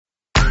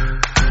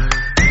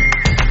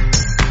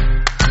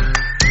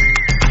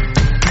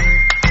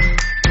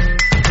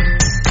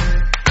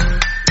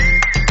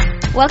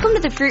Welcome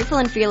to the Fruitful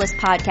and Fearless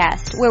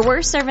podcast, where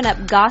we're serving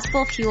up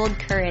gospel-fueled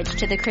courage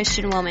to the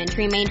Christian woman to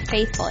remain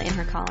faithful in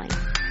her calling.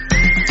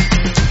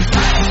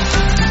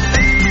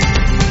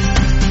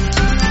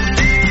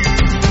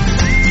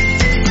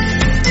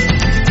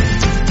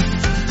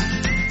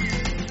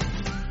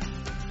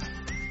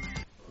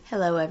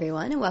 Hello,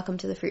 everyone, and welcome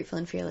to the Fruitful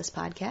and Fearless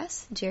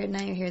podcast. Jared and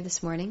I are here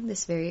this morning,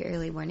 this very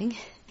early morning,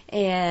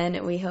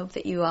 and we hope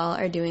that you all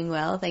are doing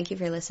well. Thank you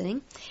for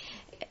listening.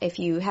 If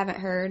you haven't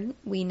heard,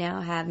 we now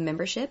have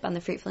membership on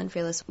the Fruitful and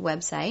Fearless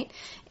website,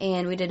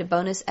 and we did a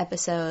bonus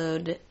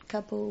episode a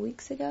couple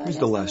weeks ago. It was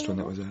the last one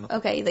that was out.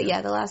 Okay,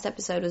 the last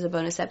episode was a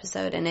bonus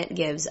episode, and it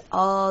gives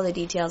all the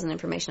details and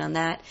information on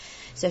that.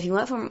 So if you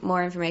want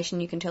more information,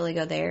 you can totally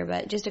go there,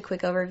 but just a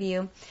quick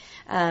overview.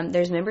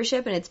 There's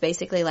membership, and it's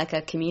basically like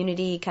a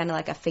community, kind of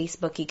like a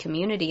Facebook-y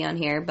community on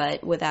here,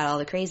 but without all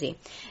the crazy.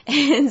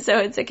 And so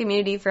it's a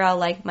community for all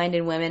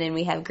like-minded women, and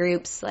we have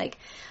groups like,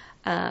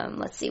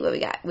 let's see what we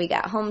got. We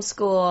got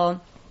homeschool,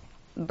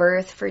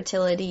 birth,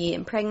 fertility,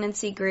 and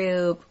pregnancy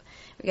group.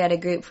 We got a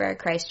group for our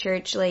Christ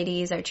Church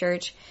ladies, our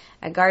church,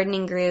 a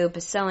gardening group,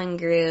 a sewing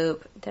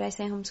group. Did I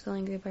say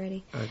homeschooling group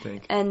already? I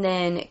think. And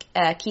then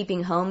a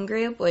keeping home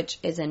group, which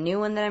is a new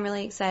one that I'm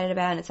really excited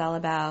about. And it's all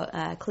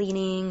about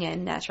cleaning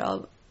and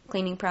natural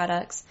cleaning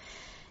products.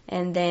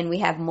 And then we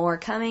have more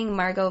coming.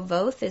 Margot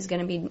Voth is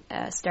going to be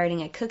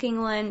starting a cooking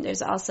one.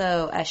 There's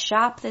also a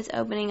shop that's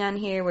opening on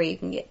here where you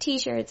can get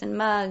t-shirts and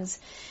mugs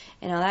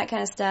and all that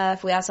kind of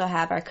stuff. We also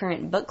have our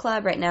current book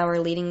club. Right now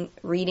we're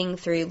reading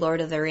through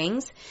Lord of the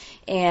Rings.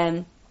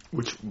 And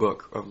which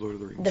book of Lord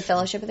of the Rings? The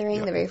Fellowship of the Ring,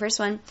 yep. The very first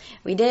one.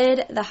 We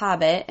did The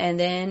Hobbit, and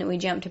then we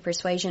jumped to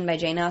Persuasion by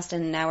Jane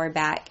Austen, and now we're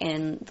back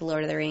in The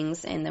Lord of the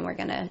Rings, and then we're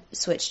going to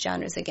switch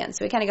genres again.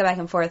 So we kind of go back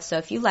and forth. So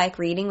if you like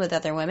reading with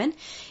other women,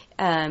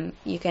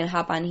 you can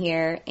hop on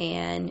here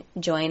and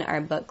join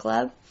our book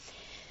club.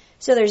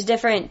 So there's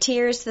different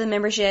tiers to the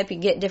membership. You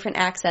get different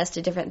access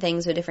to different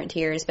things with different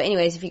tiers. But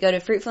anyways, if you go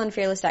to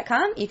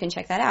fruitfulandfearless.com, you can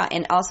check that out.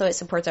 And also it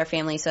supports our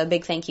family, so a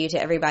big thank you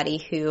to everybody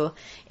who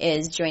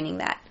is joining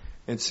that.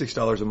 It's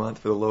 $6 a month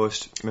for the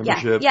lowest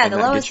membership, yeah, and the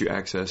that lowest, gets you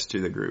access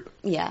to the group.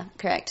 Yeah,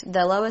 correct.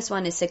 The lowest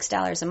one is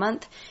 $6 a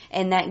month,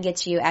 and that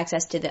gets you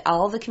access to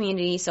all the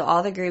community, so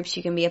all the groups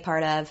you can be a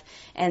part of,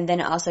 and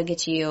then it also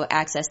gets you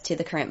access to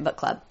the current book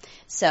club.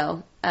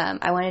 So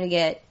I wanted to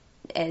get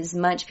as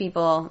much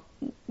people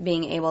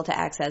being able to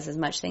access as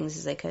much things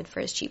as they could for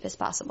as cheap as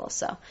possible.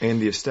 So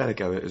and the aesthetic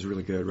of it is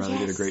really good. Riley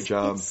did a great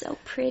job. It's so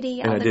pretty.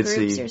 And all the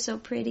groups are so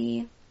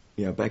pretty.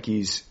 Yeah,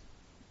 Becky's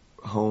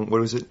home, what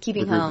was it?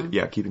 Keeping Home.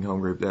 Keeping Home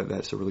group.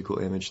 That's a really cool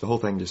image. The whole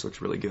thing just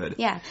looks really good.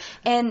 Yeah.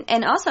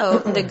 And also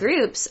the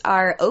groups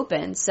are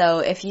open. So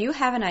if you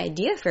have an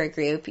idea for a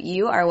group,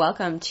 you are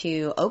welcome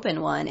to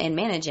open one and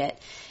manage it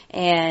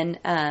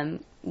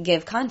and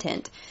give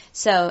content.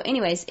 So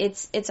anyways,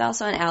 it's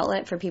also an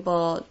outlet for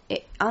people.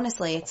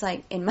 Honestly, it's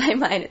like, in my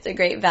mind, it's a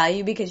great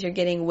value because you're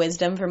getting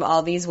wisdom from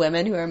all these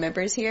women who are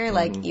members here. Mm-hmm.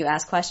 Like, you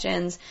ask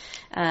questions.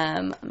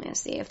 I'm going to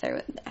see if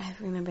I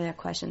remember that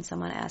question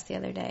someone asked the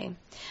other day.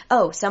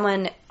 Oh,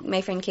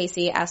 my friend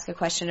Casey asked a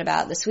question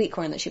about the sweet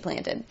corn that she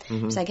planted.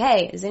 Mm-hmm. She's like,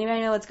 hey, does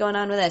anybody know what's going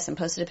on with this? And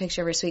posted a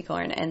picture of her sweet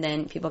corn. And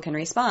then people can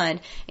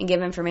respond and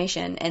give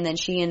information. And then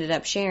she ended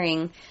up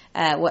sharing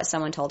what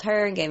someone told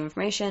her and gave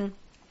information.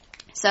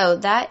 So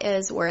that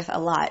is worth a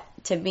lot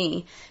to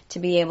me, to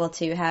be able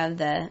to have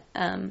the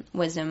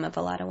wisdom of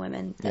a lot of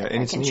women that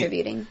are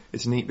contributing. Neat.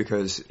 It's neat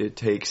because it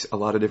takes a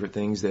lot of different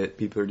things that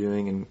people are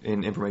doing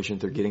and information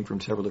that they're getting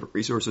from several different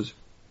resources,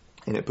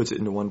 and it puts it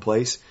into one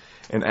place.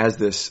 And as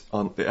this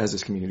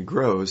community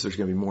grows, there's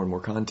going to be more and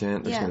more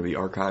content. There's going to be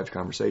archived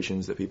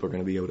conversations that people are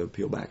going to be able to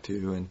appeal back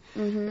to, and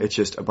It's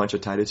just a bunch of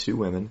tied to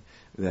women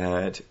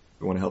that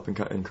want to help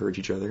encourage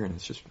each other, and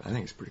I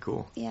think it's pretty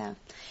cool. Yeah.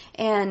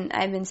 And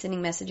I've been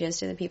sending messages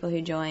to the people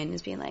who join,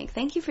 as being like,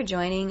 thank you for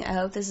joining. I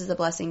hope this is a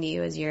blessing to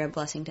you as you're a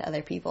blessing to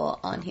other people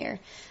on here.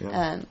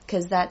 Yeah.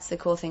 'Cause that's the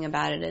cool thing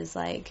about it, is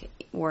like,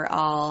 we're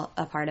all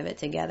a part of it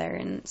together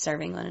and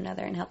serving one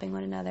another and helping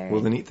one another.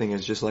 Well, the neat thing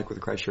is, just like with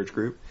the Christ Church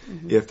group,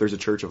 if there's a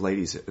church of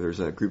ladies, there's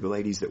a group of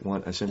ladies that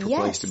want a central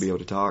place to be able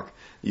to talk,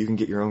 you can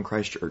get your own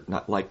Christ Church,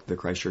 not like the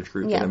Christ Church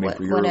group that I made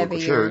for your local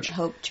church. Your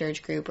Hope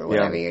Church group or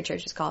whatever your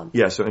church is called.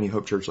 Yeah, so any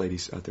Hope Church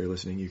ladies out there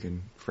listening, you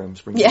can, from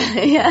Spring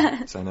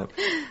sign up.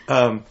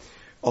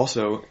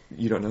 Also,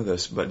 you don't know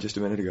this, but just a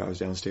minute ago I was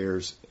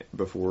downstairs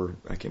before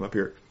I came up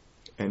here,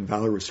 and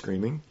Valor was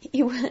screaming.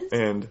 He was?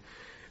 And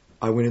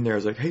I went in there, I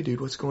was like, hey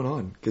dude, what's going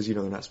on? Because,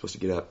 they're not supposed to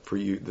get up, for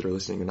you that are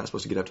listening, they're not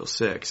supposed to get up till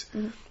 6. Mm-hmm.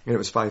 And it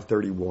was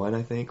 5:31,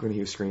 I think, when he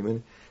was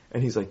screaming.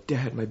 And he's like,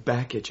 Dad, my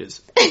back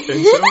itches. And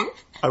so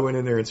I went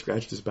in there and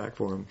scratched his back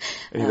for him,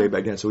 and he laid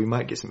back down. So we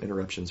might get some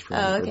interruptions from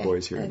our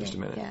boys here in just a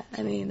minute. Yeah,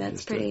 I mean,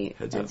 that's pretty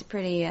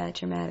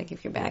traumatic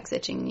if your back's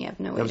itching and you have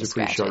no way to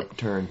scratch it. That was a pretty sharp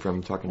turn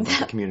from talking about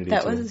the community.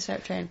 That was a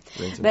sharp turn.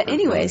 But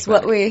anyways,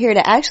 what we're here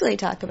to actually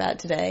talk about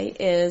today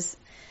is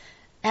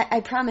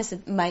I promise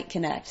it might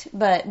connect,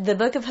 but the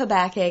book of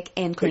Habakkuk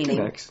and cleaning. It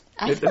connects.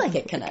 I feel like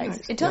it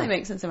connects. It totally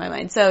makes sense in my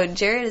mind. So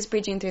Jared is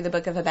preaching through the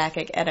book of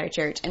Habakkuk at our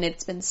church, and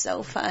it's been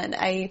so fun.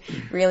 I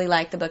really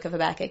like the book of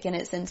Habakkuk, and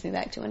it sends me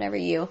back to whenever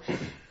you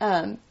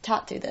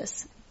taught through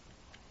this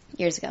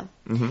years ago.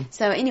 Mm-hmm.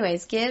 So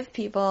anyways, give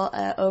people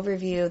an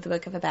overview of the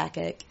book of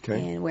Habakkuk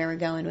Okay. and where we're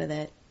going with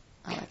it.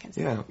 All that kind of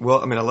stuff. Yeah,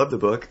 well, I mean, I love the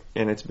book,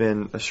 and it's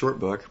been a short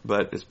book,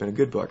 but it's been a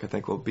good book. I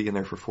think we'll be in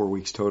there for 4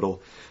 weeks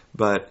total.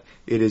 But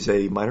it is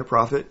a minor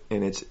prophet,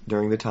 and it's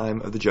during the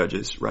time of the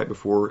judges, right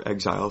before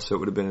exile, so it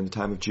would have been in the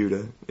time of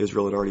Judah.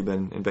 Israel had already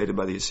been invaded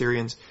by the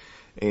Assyrians,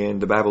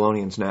 and the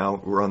Babylonians now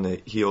were on the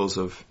heels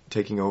of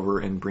taking over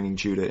and bringing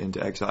Judah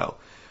into exile.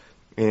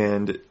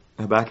 And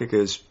Habakkuk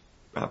is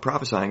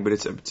prophesying, but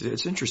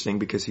it's interesting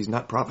because he's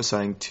not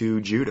prophesying to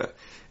Judah.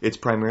 It's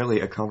primarily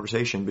a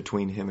conversation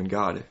between him and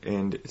God,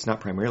 and it's not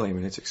primarily, I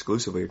mean, it's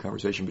exclusively a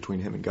conversation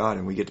between him and God,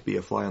 and we get to be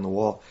a fly on the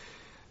wall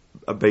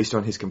based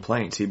on his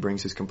complaints. He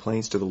brings his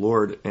complaints to the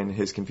Lord, and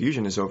his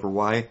confusion is over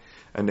why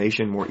a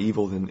nation more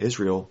evil than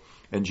Israel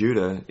and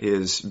Judah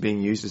is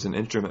being used as an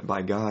instrument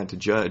by God to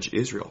judge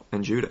Israel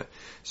and Judah.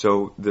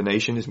 So the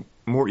nation is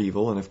more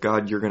evil, and if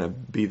God, you're going to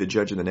be the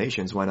judge of the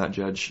nations, why not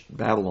judge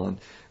Babylon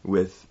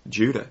with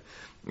Judah?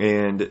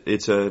 And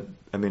it's a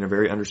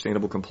very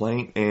understandable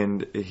complaint,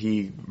 and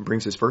he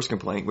brings his first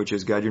complaint, which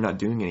is, God, you're not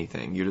doing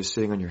anything. You're just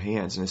sitting on your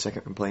hands. And his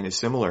second complaint is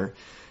similar,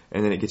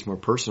 and then it gets more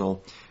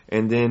personal.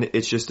 And then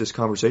it's just this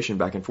conversation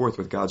back and forth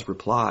with God's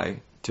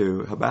reply to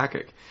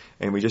Habakkuk.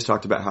 And we just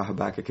talked about how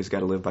Habakkuk has got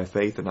to live by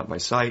faith and not by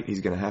sight.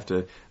 He's going to have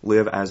to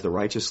live as the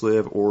righteous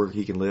live, or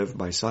he can live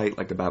by sight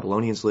like the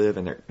Babylonians live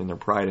in their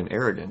pride and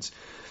arrogance.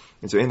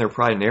 And so in their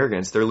pride and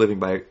arrogance, they're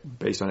living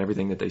based on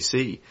everything that they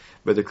see.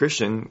 But the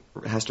Christian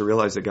has to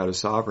realize that God is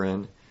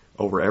sovereign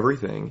over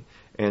everything,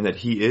 and that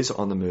he is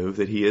on the move,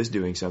 that he is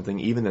doing something,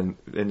 even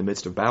in the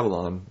midst of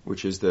Babylon,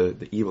 which is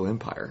the evil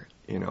empire,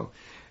 you know.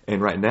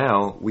 And right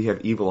now, we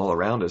have evil all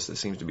around us that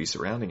seems to be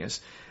surrounding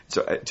us.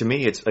 So to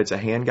me, it's a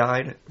hand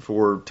guide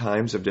for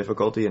times of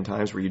difficulty and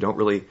times where you don't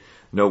really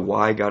know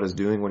why God is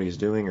doing what he's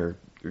doing, or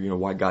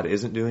why God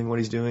isn't doing what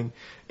he's doing.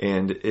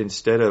 And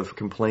instead of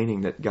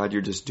complaining that, God,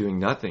 you're just doing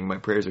nothing, my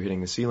prayers are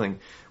hitting the ceiling,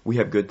 we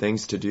have good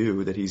things to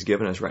do that he's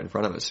given us right in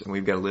front of us. And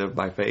we've got to live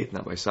by faith,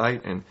 not by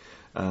sight, and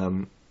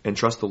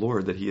trust the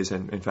Lord that he is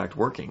in fact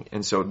working.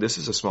 And so this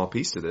is a small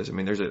piece to this. I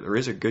mean, there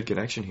is a good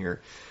connection here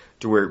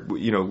to where,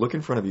 look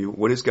in front of you.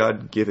 What has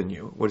God given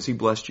you? What has he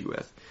blessed you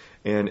with?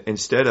 And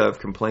instead of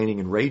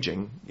complaining and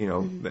raging,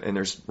 and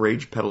there's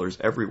rage peddlers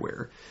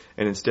everywhere,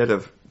 and instead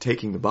of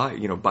taking the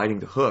biting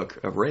the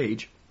hook of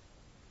rage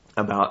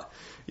about,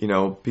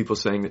 people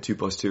saying that 2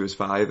 + 2 is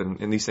 5,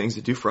 and these things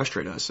that do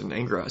frustrate us and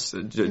anger us,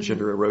 the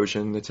gender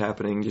erosion that's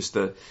happening, just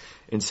the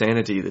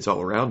insanity that's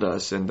all around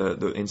us, and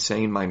the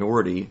insane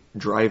minority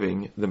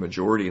driving the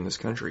majority in this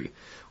country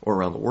or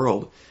around the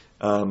world.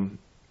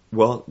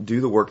 Well,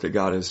 do the work that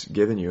God has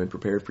given you and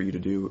prepared for you to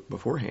do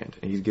beforehand.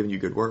 And he's given you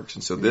good works.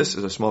 And so this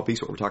is a small piece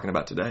of what we're talking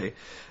about today,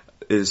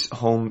 is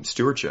home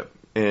stewardship,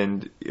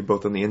 and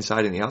both on the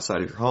inside and the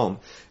outside of your home.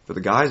 For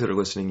the guys that are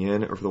listening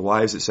in, or for the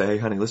wives that say, hey,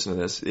 honey, listen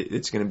to this,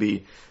 it's going to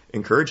be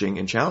encouraging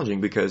and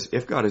challenging, because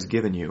if God has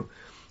given you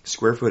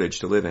square footage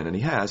to live in, and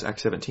he has,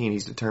 Acts 17,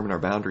 he's determined our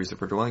boundaries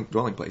of our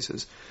dwelling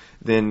places,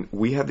 then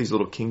we have these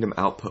little kingdom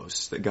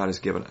outposts that God has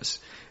given us.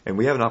 And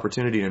we have an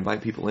opportunity to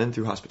invite people in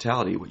through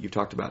hospitality, what you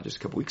talked about just a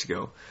couple weeks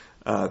ago.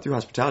 Through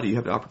hospitality, you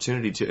have the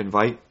opportunity to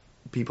invite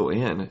people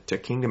in to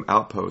kingdom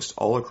outposts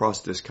all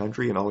across this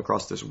country and all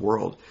across this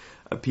world,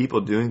 of people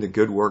doing the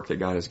good work that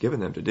God has given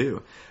them to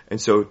do. And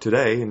so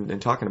today,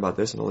 and talking about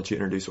this, and I'll let you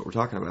introduce what we're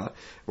talking about,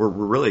 we're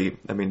really,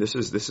 this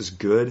is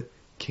good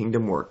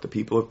kingdom work, the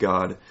people of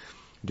God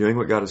doing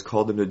what God has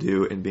called them to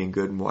do and being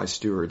good and wise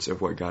stewards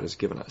of what God has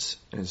given us.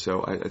 And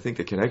so I think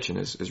the connection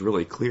is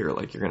really clear.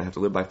 Like, you're going to have to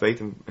live by faith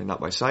and not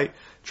by sight,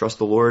 trust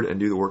the Lord, and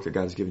do the work that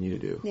God has given you to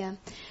do. Yeah.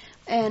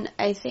 And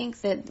I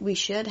think that we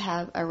should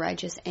have a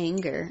righteous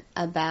anger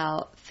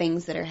about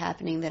things that are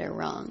happening that are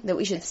wrong. That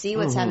we should see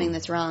what's happening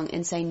that's wrong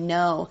and say,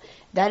 no,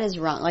 that is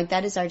wrong. Like,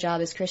 that is our job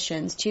as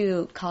Christians,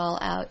 to call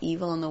out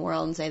evil in the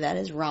world and say, that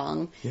is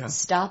wrong. Yeah.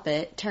 Stop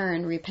it.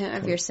 Turn. Repent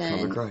of your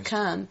sin.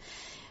 Come.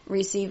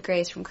 Receive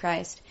grace from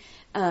Christ.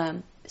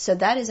 So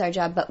that is our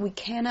job, but we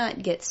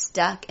cannot get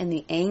stuck in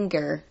the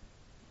anger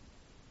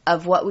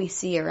of what we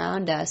see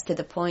around us to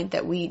the point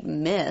that we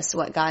miss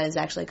what God is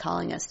actually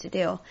calling us to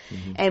do.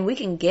 Mm-hmm. And we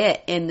can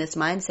get in this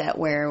mindset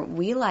where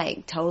we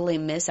totally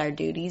miss our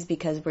duties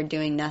because we're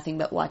doing nothing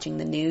but watching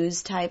the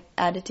news type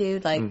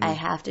attitude. Like, I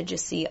have to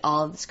just see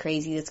all this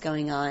crazy that's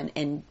going on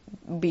and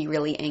be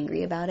really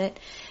angry about it,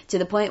 to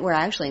the point where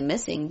I'm actually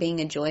missing being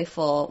a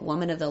joyful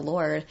woman of the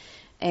Lord,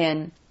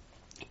 and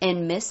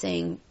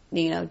missing,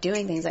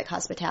 doing things like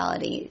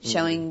hospitality,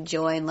 showing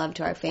joy and love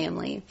to our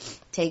family,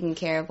 taking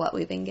care of what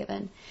we've been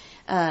given.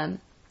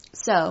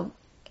 So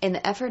in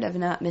the effort of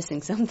not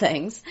missing some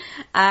things,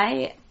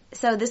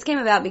 so this came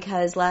about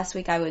because last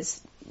week I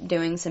was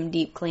doing some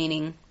deep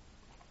cleaning,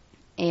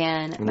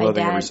 and my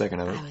dad, every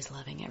second of it. I was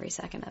loving every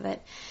second of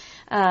it.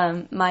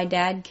 My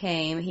dad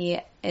came. He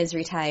is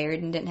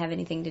retired and didn't have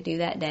anything to do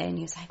that day. And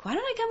he was like, why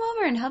don't I come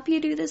over and help you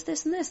do this,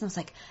 this, and this? And I was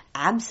like,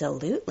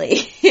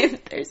 absolutely.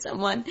 If there's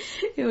someone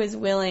who is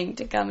willing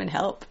to come and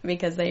help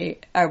because they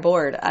are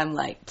bored, I'm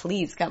like,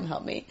 please come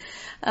help me.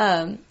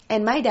 And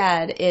my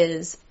dad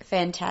is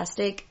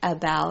fantastic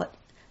about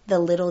the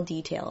little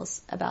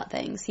details about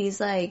things. He's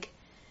like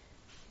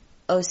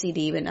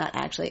OCD, but not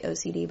actually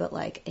OCD, but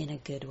like in a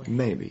good way.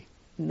 Maybe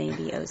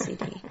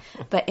OCD,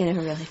 but in a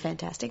really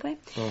fantastic way.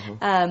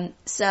 Uh-huh.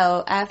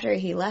 So after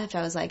he left,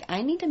 I was like,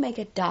 I need to make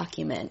a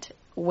document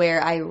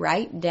where I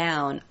write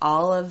down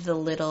all of the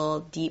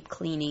little deep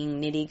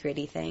cleaning, nitty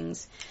gritty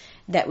things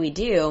that we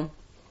do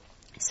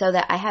so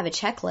that I have a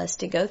checklist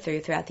to go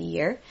through throughout the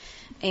year.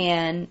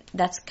 And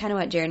that's kind of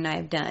what Jared and I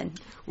have done.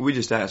 We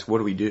just ask, what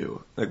do we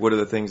do? Like, what are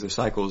the things, the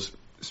cycles,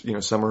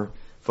 summer,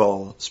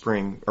 fall,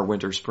 spring, or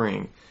winter,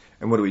 spring?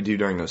 And what do we do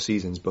during those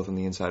seasons, both on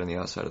the inside and the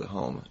outside of the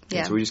home? Yeah.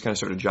 And so we just kind of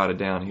sort of jotted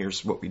down,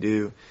 here's what we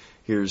do.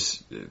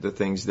 Here's the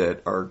things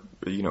that are,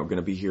 going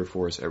to be here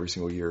for us every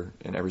single year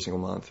and every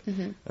single month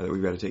that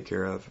we've got to take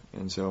care of.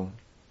 And so.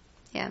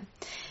 Yeah.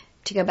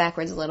 To go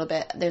backwards a little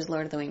bit, there's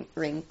Lord of the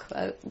Ring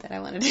quote that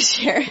I wanted to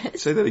share.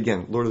 Say that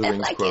again, Lord of the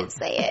Rings quote. I can't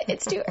say it.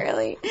 It's too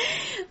early.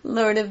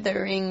 Lord of the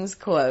Rings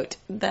quote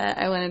that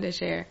I wanted to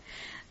share.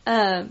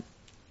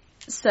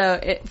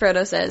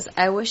 Frodo says,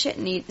 I wish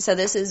it so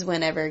this is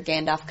whenever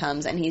Gandalf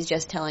comes and he's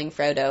just telling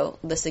Frodo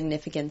the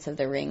significance of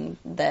the ring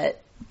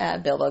that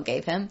Bilbo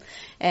gave him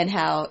and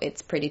how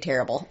it's pretty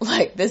terrible.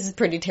 Like, this is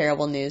pretty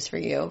terrible news for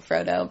you,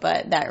 Frodo,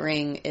 but that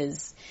ring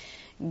is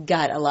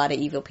got a lot of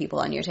evil people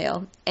on your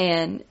tail.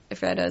 And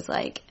Frodo's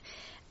like,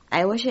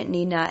 I wish it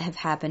need not have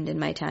happened in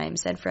my time,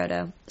 said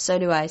Frodo. So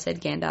do I,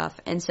 said Gandalf,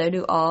 and so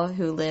do all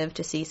who live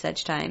to see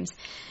such times.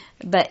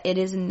 But it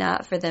is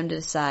not for them to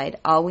decide.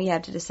 All we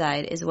have to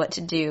decide is what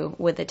to do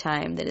with the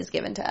time that is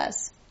given to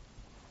us.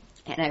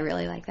 And I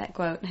really like that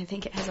quote. I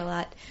think it has a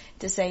lot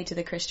to say to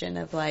the Christian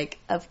of like,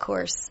 of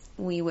course,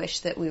 we wish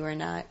that we were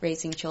not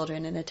raising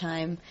children in a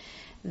time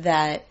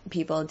that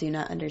people do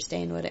not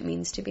understand what it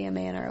means to be a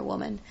man or a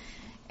woman.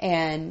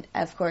 And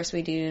of course,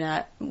 we do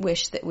not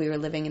wish that we were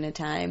living in a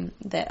time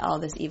that all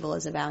this evil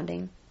is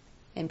abounding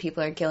and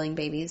people are killing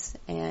babies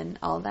and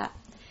all of that.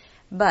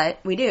 But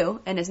we do,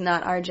 and it's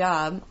not our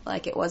job,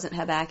 like it wasn't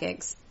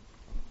Habakkuk's,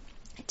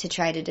 to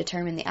try to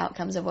determine the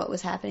outcomes of what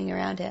was happening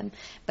around him.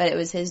 But it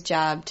was his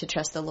job to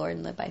trust the Lord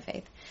and live by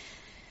faith.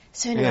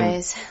 So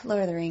anyways,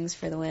 Lord of the Rings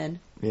for the win.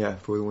 Yeah,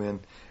 for the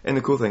win. And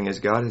the cool thing is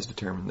God has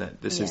determined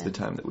that this is the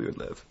time that we would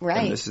live.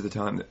 Right. And this is the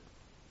time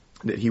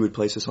that He would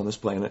place us on this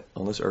planet,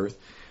 on this earth.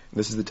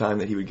 This is the time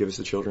that He would give us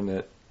the children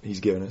that He's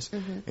given us.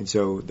 Mm-hmm. And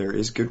so there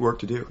is good work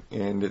to do.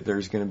 And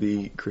there's going to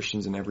be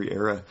Christians in every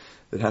era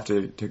that have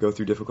to go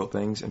through difficult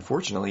things. And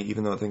fortunately,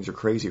 even though things are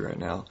crazy right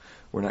now,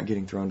 we're not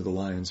getting thrown to the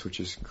lions,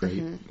 which is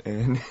great.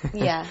 Mm-hmm.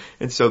 And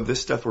and so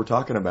this stuff we're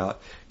talking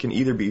about can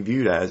either be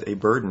viewed as a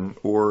burden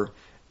or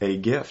a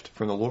gift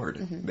from the Lord.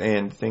 Mm-hmm.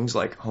 And things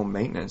like home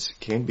maintenance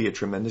can be a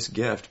tremendous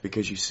gift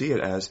because you see it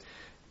as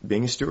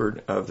being a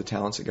steward of the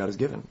talents that God has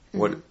given.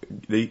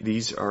 Mm-hmm.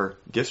 These are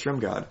gifts from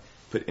God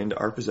put into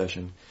our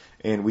possession,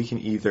 and we can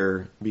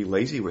either be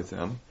lazy with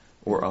them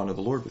or honor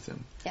the Lord with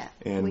them. Yeah.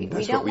 And we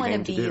don't want to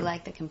be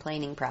like the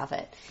complaining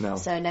prophet. No.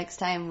 So next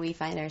time we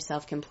find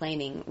ourselves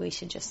complaining, we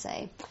should just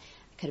say,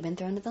 could have been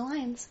thrown to the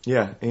lions.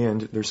 Yeah,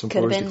 and there's some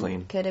floors to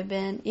clean. Could have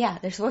been,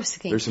 there's floors to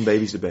clean. There's some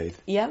babies to bathe.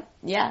 Yep,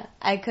 yeah.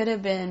 I could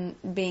have been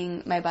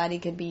my body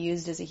could be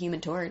used as a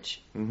Human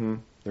Torch. Mm-hmm.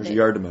 There's a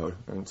yard to mow.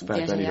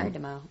 There's a yard to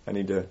mow. I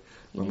need to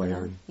mow my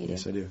yard.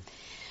 Yes, I do.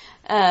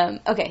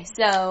 Okay,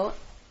 so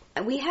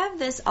we have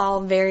this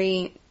all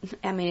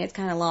it's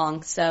kind of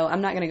long, so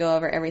I'm not going to go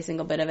over every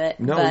single bit of it.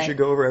 No, we should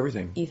go over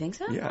everything. You think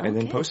so? Yeah, okay. And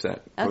then post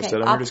that. Okay, Post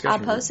that on our discussion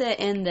I'll post it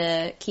in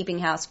the Keeping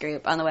House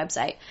group on the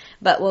website,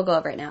 but we'll go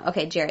over it now.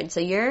 Okay, Jared,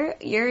 so your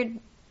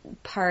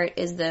part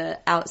is the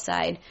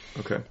outside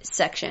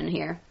section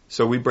here.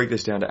 So we break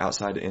this down to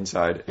outside to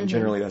inside, and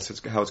generally that's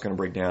how it's going to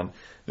break down.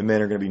 The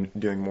men are going to be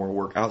doing more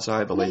work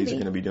outside. The ladies are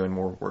going to be doing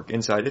more work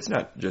inside. It's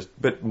not just,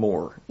 but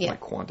more,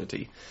 like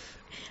quantity.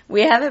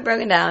 We have it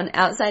broken down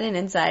outside and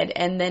inside,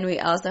 and then we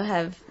also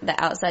have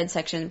the outside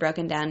section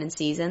broken down in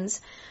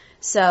seasons.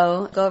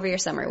 So go over your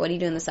summer. What do you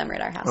do in the summer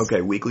at our house?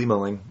 Okay, weekly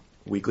mowing,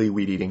 weekly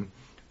weed eating,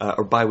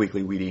 or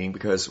bi-weekly weed eating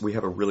because we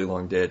have a really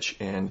long ditch,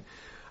 and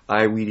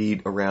I weed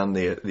eat around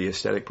the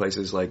aesthetic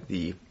places like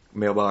the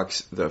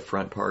mailbox, the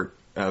front part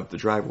of the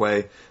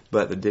driveway,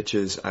 but the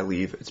ditches I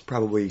leave, it's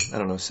probably,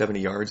 70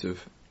 yards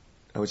of,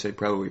 I would say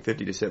probably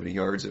 50 to 70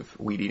 yards of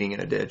weed eating in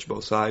a ditch,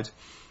 both sides.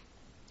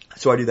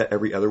 So I do that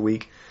every other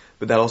week,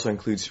 but that also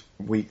includes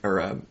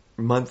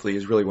monthly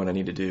is really what I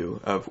need to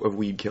do of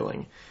weed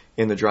killing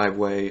in the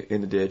driveway, in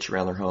the ditch,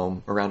 around our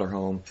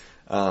home.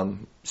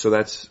 So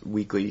that's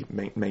weekly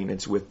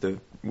maintenance with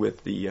the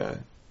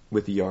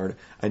yard.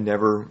 I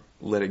never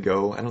let it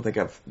go. I don't think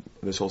I've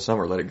this whole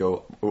summer let it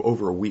go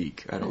over a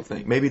week. I don't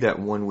think. Maybe that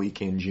 1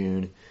 week in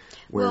June.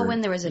 When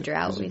there was a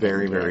drought, it was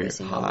very, very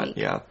hot.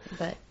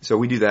 Week, so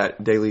we do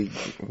that daily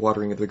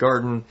watering of the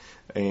garden,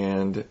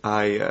 and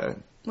I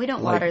We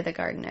don't like, water the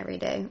garden every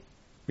day.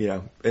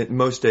 Yeah,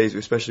 most days,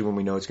 especially when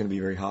we know it's going to be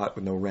very hot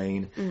with no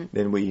rain,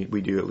 then we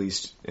do at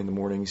least in the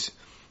mornings.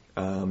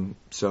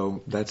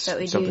 So that's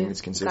something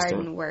that's consistent.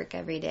 Garden work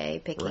every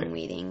day, picking,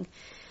 weeding.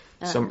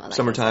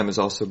 Summertime is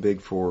also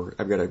big for,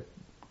 I've got to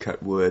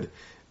cut wood.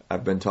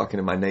 I've been talking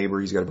to my neighbor.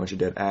 He's got a bunch of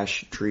dead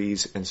ash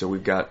trees, and so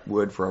we've got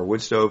wood for our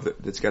wood stove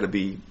that's got to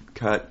be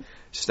cut,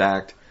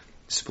 stacked,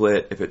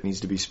 split if it needs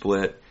to be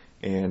split.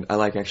 And I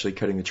like actually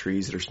cutting the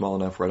trees that are small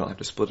enough where I don't have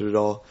to split it at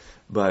all.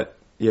 But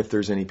if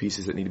there's any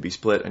pieces that need to be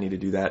split, I need to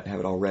do that and have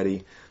it all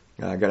ready.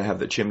 I got to have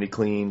the chimney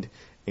cleaned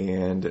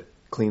and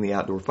clean the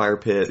outdoor fire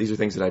pit. These are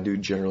things that I do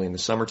generally in the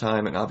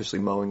summertime, and obviously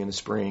mowing in the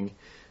spring.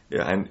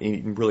 Yeah,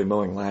 and really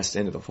mowing lasts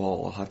into the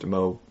fall. I'll have to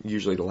mow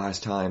usually the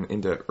last time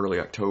into early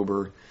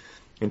October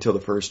until the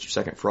first or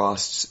second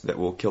frosts that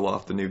will kill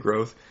off the new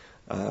growth.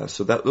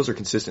 So those are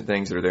consistent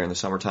things that are there in the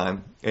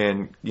summertime.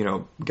 And,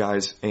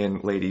 guys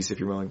and ladies, if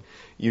you're mowing,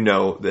 you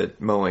know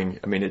that mowing,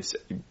 I mean,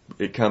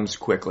 it comes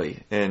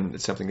quickly, and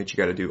it's something that you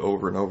got to do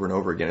over and over and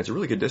over again. It's a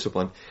really good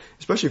discipline,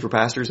 especially for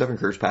pastors. I've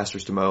encouraged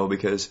pastors to mow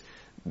because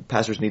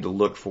pastors need to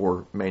look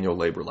for manual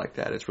labor like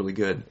that. It's really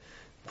good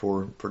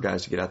for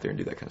guys to get out there and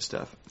do that kind of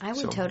stuff. I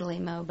would totally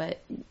mow,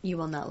 but you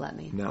will not let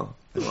me. No,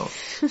 I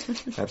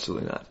won't.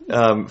 Absolutely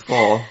not.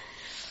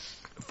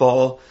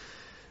 Fall.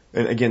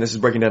 And again, this is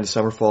breaking down to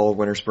summer, fall,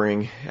 winter,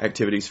 spring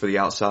activities for the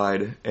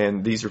outside.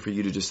 And these are for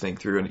you to just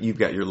think through. And you've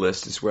got your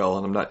list as well.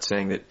 And I'm not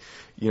saying that,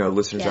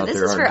 listeners out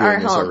there aren't doing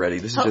this already.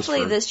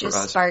 Hopefully this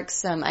just sparks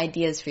some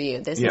ideas for you.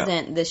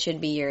 This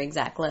should be your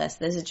exact list.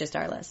 This is just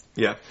our list.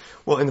 Yeah.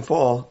 Well, in the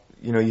fall,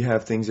 you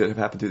have things that have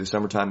happened through the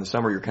summertime. The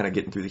summer, you're kind of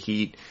getting through the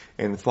heat.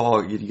 In the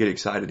fall, you get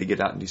excited to get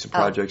out and do some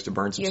projects, to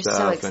burn some stuff.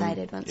 You're so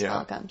excited once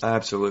fall comes.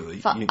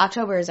 Absolutely.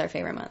 October is our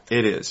favorite month.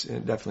 It is.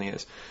 It definitely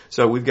is.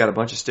 So we've got a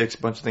bunch of sticks, a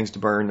bunch of things to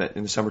burn that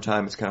in the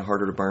summertime it's kind of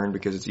harder to burn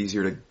because it's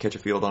easier to catch a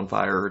field on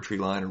fire or a tree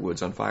line or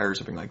woods on fire or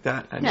something like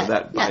that. I know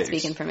that by not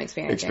speaking from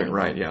experience.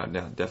 Right. Yeah.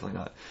 No, definitely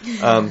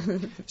not.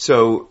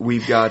 So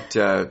we've got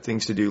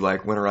things to do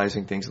like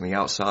winterizing things on the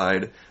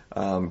outside,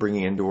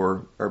 bringing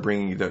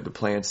the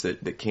plants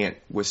that can't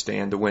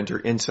withstand the winter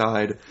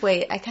inside.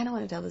 Wait, I kind of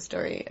want to tell the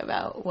story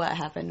about what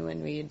happened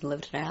when we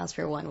lived in our house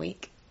for 1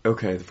 week.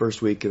 Okay, the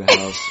first week of the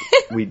house,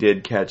 we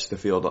did catch the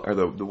field or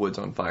the woods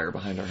on fire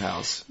behind our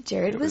house.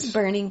 Jared was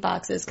burning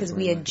boxes because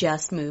we had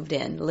just moved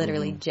in,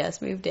 literally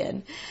just moved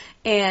in.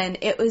 And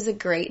it was a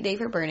great day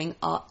for burning.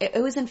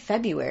 It was in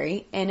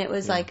February, and it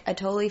was like a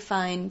totally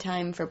fine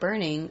time for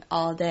burning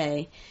all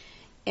day.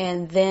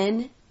 And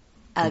then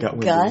a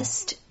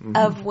gust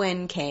of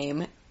wind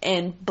came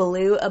and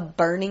blew a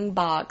burning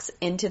box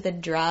into the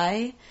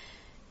dry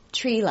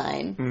tree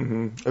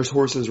line. There's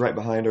horses right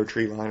behind our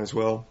tree line as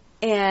well.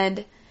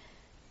 And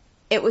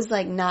it was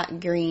like not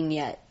green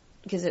yet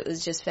because it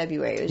was just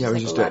February.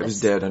 It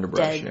was dead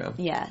underbrush.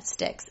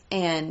 Sticks.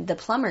 And the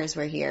plumbers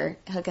were here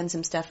hooking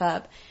some stuff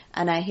up,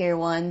 and I hear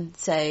one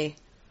say,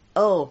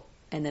 "Oh,"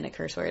 and then a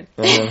curse word.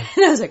 And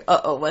I was like,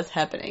 "Uh-oh, what's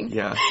happening?"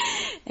 Yeah.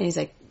 And he's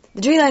like,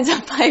 "The tree line's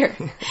on fire."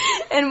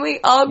 And we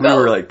all go.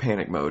 We were like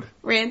panic mode.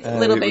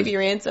 Little baby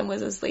Ransom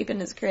was asleep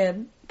in his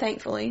crib,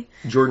 thankfully.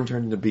 Jordan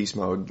turned into beast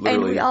mode.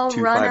 Literally, and we all 2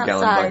 run 5-gallon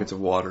outside. buckets of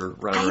water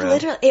running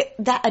around.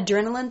 That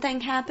adrenaline thing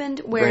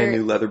happened where... Brand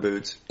new leather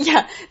boots.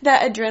 Yeah,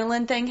 that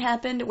adrenaline thing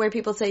happened where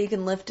people say you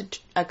can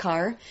lift a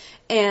car.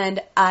 And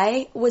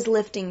I was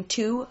lifting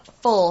 2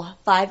 full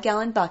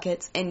 5-gallon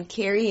buckets and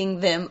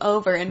carrying them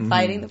over and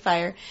fighting the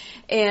fire.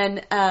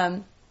 And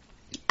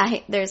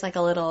there's like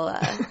a little...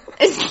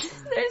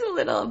 There's a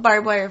little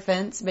barbed wire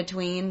fence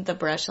between the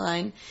brush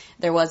line.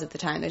 There was at the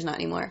time. There's not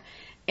anymore.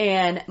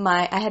 And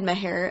I had my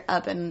hair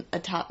up in a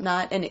top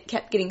knot, and it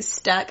kept getting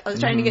stuck. I was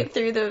trying to get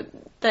through the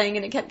thing,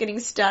 and it kept getting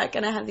stuck.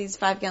 And I have these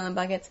 5-gallon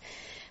buckets.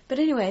 But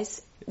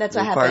anyways, that's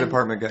what happened. The fire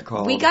department got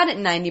called. We got it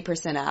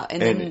 90% out,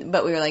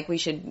 but we were like, we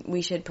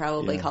should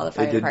probably call the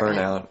fire department. It did burn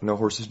out. No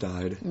horses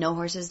died. No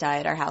horses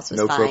died. Our house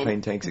was no fine. No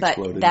propane tanks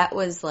exploded. But that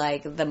was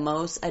like the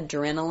most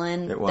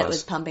adrenaline that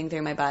was pumping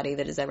through my body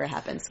that has ever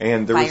happened.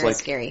 And there fire was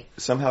is scary.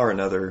 Somehow or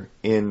another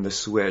in the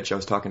switch. I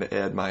was talking to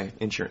Ed, my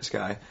insurance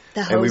guy,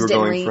 the hose and we were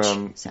didn't going reach.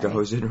 from Sorry. the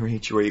hose didn't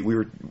reach. We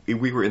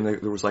were in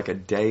there was like a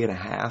day and a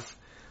half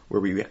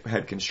where we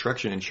had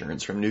construction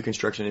insurance, from new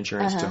construction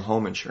insurance to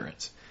home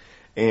insurance,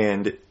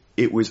 and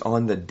it was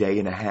on the day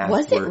and a half.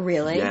 Was it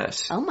really?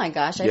 Yes. Oh my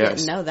gosh, I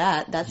didn't know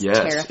that. That's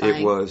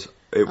terrifying. It was.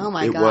 Oh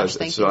my gosh,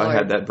 thank you, So I Lord.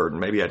 had that burden.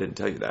 Maybe I didn't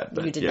tell you that.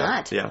 But you did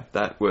not. Yeah,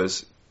 that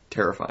was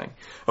terrifying.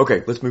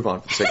 Okay, let's move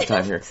on for the sake of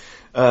time here.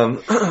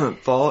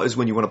 Fall is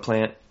when you want to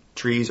plant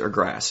trees or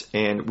grass,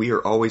 and we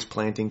are always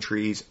planting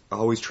trees,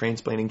 always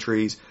transplanting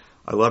trees.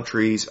 I love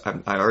trees.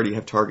 I already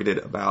have targeted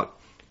about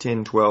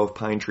 10, 12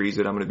 pine trees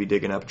that I'm going to be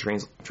digging up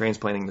and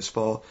transplanting this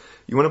fall.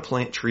 You want to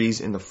plant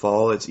trees in the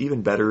fall. It's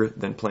even better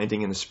than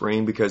planting in the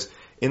spring, because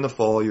in the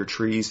fall, your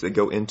trees that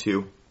go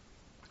into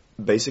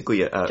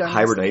basically a Dormant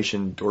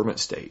hibernation dormant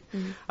state.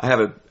 Mm-hmm. I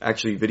have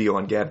actually video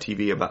on Gab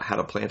TV about how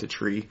to plant a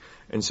tree.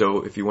 And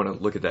so if you want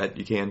to look at that,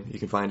 you can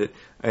find it.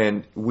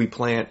 And we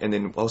plant, and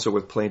then also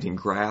with planting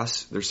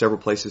grass, there's several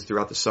places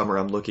throughout the summer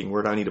I'm looking,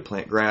 where do I need to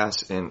plant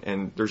grass?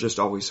 And there's just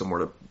always somewhere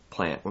to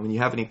plant. When you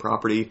have any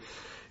property,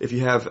 if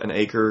you have an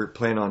acre,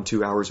 plan on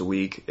 2 hours a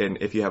week. And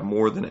if you have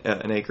more than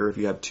an acre, if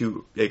you have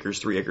 2 acres,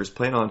 3 acres,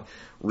 plan on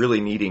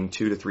really needing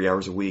 2 to 3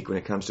 hours a week when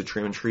it comes to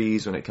trimming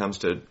trees, when it comes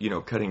to,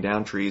 cutting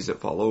down trees that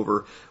fall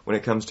over, when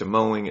it comes to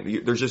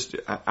mowing. There's just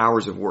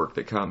hours of work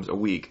that comes a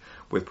week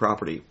with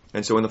property.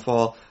 And so in the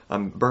fall,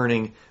 I'm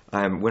burning,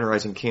 I'm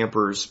winterizing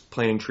campers,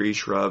 planting trees,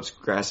 shrubs,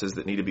 grasses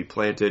that need to be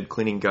planted,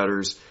 cleaning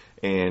gutters,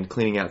 and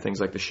cleaning out things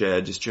like the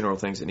shed, just general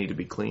things that need to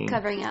be cleaned.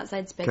 Covering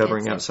outside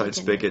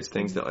spigots.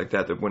 Things that like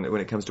that. That when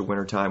it comes to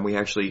wintertime,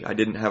 I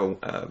didn't have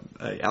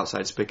a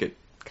outside spigot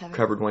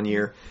covered one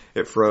year.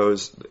 It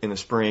froze in the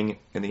spring,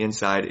 and the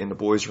inside in the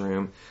boys'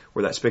 room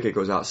where that spigot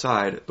goes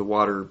outside, the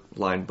water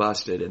line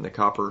busted and the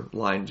copper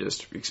line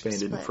just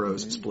expanded and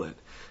froze and split.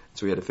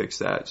 So we had to fix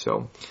that.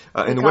 So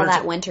we call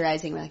that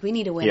winterizing. We're like, we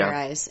need to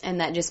winterize, and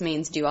that just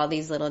means do all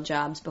these little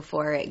jobs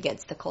before it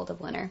gets the cold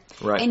of winter.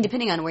 Right. And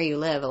depending on where you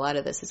live, a lot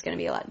of this is going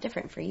to be a lot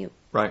different for you.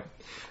 Right.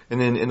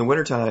 And then in the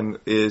wintertime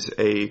is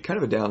a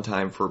kind of a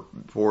downtime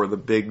for the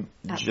big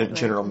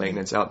general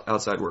maintenance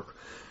outside work.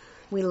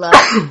 We love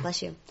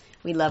bless you.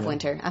 We love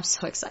winter. I'm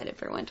so excited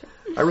for winter.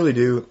 I really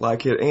do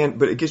like it,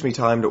 but it gives me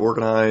time to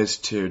organize,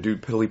 to do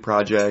piddly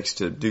projects,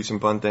 to do some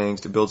fun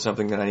things, to build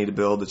something that I need to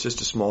build. It's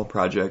just a small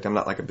project. I'm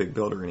not like a big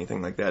builder or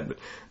anything like that, but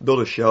build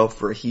a shelf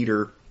for a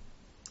heater,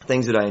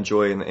 things that I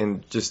enjoy,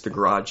 and just the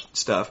garage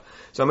stuff.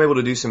 So I'm able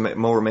to do some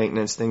mower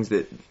maintenance, things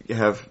that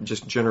have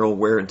just general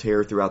wear and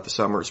tear throughout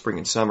the spring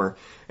and summer,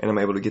 and I'm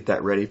able to get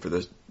that ready for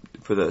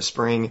the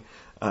spring.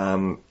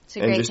 It's a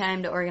great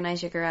time to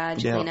organize your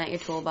garage, clean out your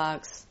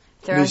toolbox.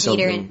 Throw a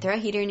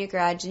heater in your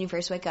garage when you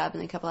first wake up, and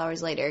then a couple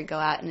hours later, go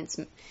out and it's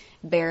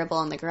bearable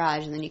in the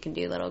garage, and then you can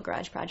do little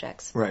garage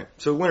projects. Right.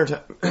 So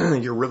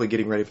wintertime, you're really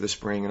getting ready for the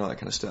spring and all that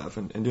kind of stuff,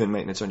 and doing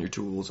maintenance on your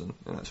tools and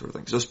that sort of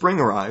thing. So spring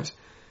arrives.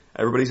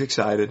 Everybody's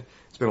excited.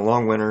 It's been a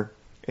long winter,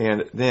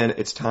 and then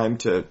it's time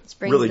to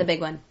Spring's the big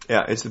one.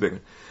 Yeah, it's the big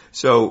one.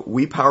 So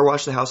we power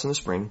wash the house in the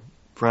spring.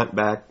 Front,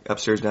 back,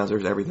 upstairs,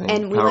 downstairs, everything.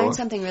 And we learned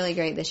something really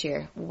great this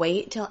year.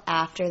 Wait till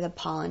after the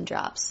pollen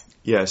drops.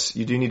 Yes,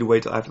 you do need to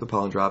wait till after the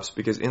pollen drops,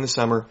 because in the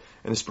summer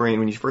and the spring,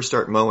 when you first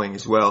start mowing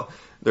as well,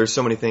 there's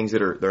so many things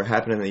that are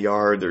happening in the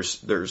yard.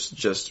 There's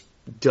just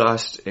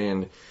dust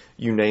and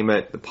you name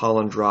it, the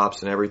pollen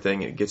drops and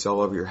everything. It gets all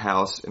over your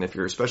house. And if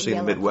you're especially in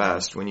the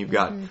Midwest, when you've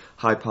got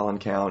high pollen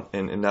count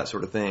and that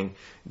sort of thing,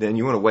 then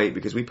you want to wait,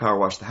 because we power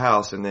washed the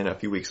house, and then a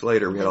few weeks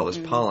later we had all this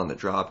pollen that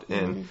dropped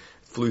and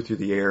flew through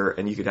the air,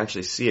 and you could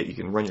actually see it. You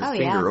can run your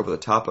finger over the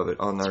top of it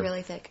on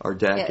really thick. Our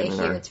deck. Yeah,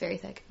 here it's very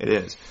thick. It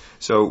is.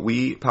 So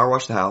we power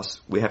wash the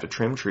house. We have to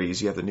trim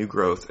trees. You have the new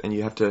growth, and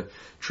you have to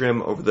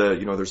trim over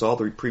there's all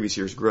the previous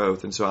year's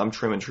growth. And so I'm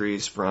trimming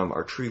trees from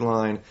our tree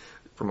line,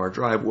 from our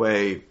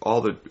driveway,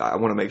 I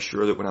want to make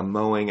sure that when I'm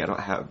mowing, I don't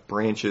have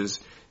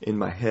branches in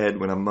my head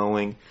when I'm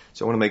mowing.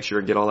 So I want to make sure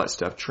and get all that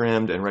stuff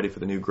trimmed and ready for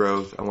the new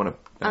growth. I want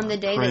to on the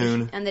day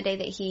prune. On the day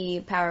that he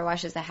power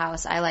washes the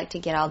house, I like to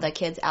get all the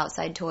kids'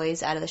 outside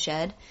toys out of the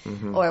shed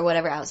or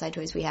whatever outside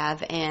toys we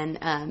have,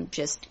 and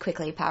just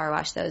quickly power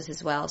wash those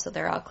as well, so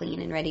they're all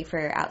clean and ready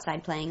for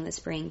outside playing in the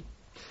spring.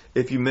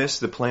 If you miss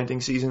the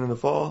planting season in the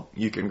fall,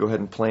 you can go ahead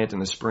and plant in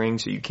the spring.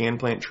 So you can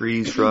plant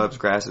trees, shrubs,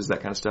 grasses,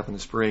 that kind of stuff in the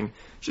spring.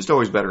 It's just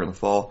always better in the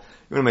fall.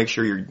 You want to make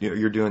sure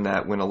you're doing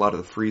that when a lot of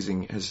the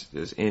freezing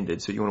has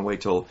ended. So you want to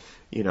wait till,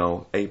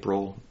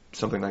 April,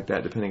 something like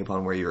that, depending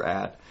upon where you're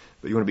at.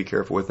 But you want to be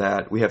careful with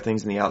that. We have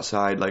things in the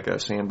outside like a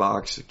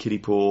sandbox, a kiddie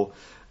pool,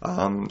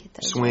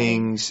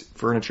 swings,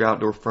 furniture,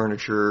 outdoor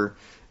furniture,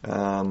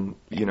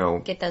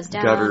 get those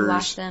down, gutters.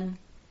 wash them.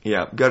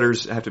 Yeah,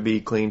 gutters have to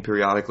be cleaned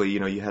periodically.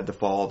 You had the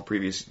fall the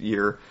previous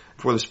year.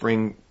 Before the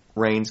spring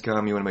rains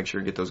come, you want to make sure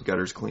and get those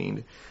gutters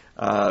cleaned.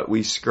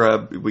 We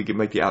scrub. We can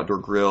make the outdoor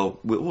grill.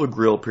 We'll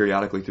grill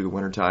periodically through the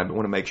wintertime, but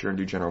want to make sure and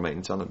do general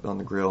maintenance on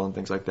the grill and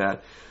things like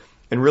that.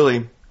 And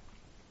really,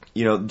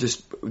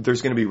 just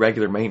there's going to be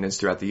regular maintenance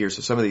throughout the year.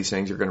 So some of these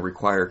things are going to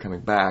require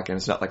coming back, and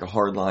it's not like a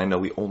hard line. No,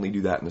 we only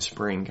do that in the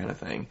spring kind of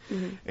thing.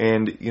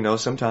 And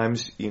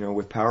sometimes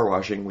with power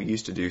washing, we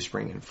used to do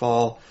spring and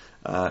fall.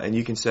 And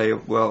you can say,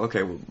 well,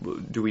 okay,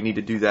 do we need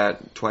to do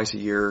that twice a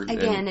year?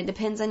 Again, it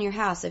depends on your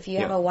house. If you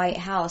have a white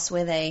house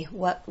with a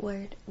what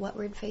word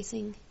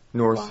facing?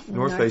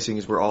 North facing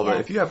is where all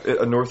if you have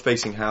a north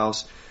facing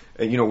house,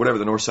 whatever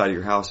the north side of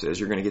your house is,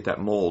 you're going to get that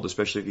mold,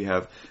 especially if you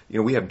have,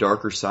 we have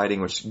darker siding,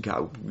 which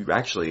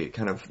actually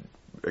kind of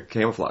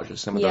camouflages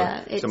some of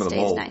the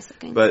mold. Nice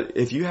looking. But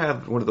if you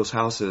have one of those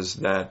houses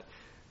that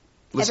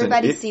listen,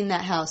 everybody's seen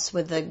that house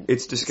with the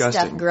it's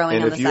disgusting. stuff growing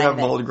and on the if you side have of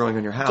it. mold growing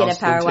on your house, Get a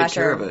power then take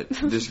washer. care of it.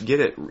 Just get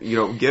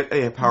it. Get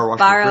a power washer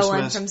Borrow for Christmas.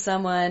 one from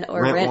someone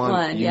or rent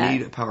one. You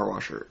need a power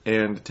washer,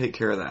 and take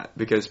care of that,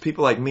 because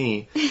people like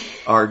me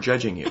are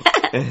judging you.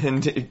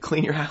 And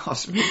clean your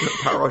house.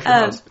 Power wash your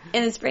house.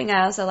 In the spring,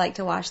 I also like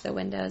to wash the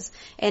windows.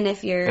 And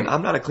if you're... And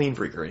I'm not a clean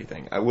freak or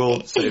anything. I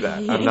will say that.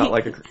 I'm not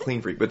like a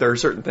clean freak. But there are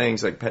certain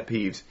things, like pet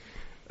peeves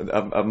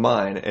of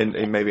mine,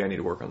 and maybe I need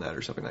to work on that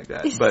or something like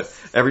that. But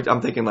I'm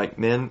thinking, like,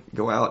 men,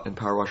 go out and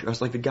power wash your house.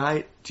 Like the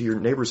guy to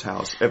your neighbor's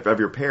house, of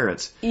your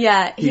parents.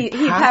 Yeah, he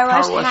power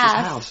washed half.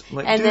 His house.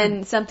 Like, and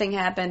then something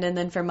happened, and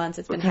then for months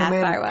it's been half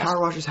power washed. Power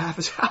washes half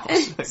his house.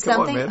 Like, something, come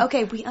on, man.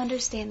 okay, we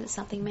understand that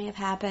something may have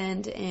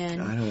happened,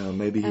 and... I don't know,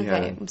 maybe he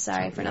had... I'm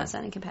sorry for not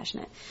sounding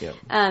compassionate.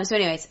 Yep. So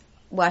anyways,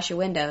 wash your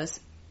windows.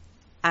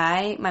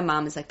 My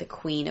mom is like the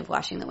queen of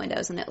washing the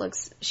windows, and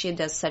she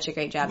does such a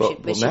great job. Well,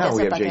 she now does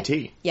we have like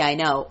JT. Yeah, I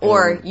know.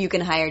 Or you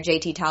can hire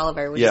JT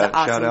Tolliver, which is an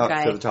awesome shout out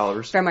guy to the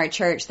Tollivers. from our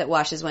church that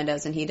washes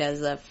windows, and he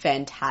does a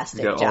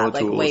fantastic all job, the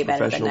like tools, way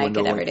better than I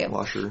could ever do.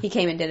 Washer. He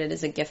came and did it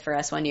as a gift for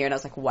us one year, and I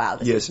was like, wow,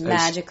 this is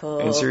magical.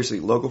 And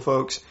seriously, local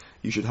folks,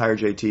 you should hire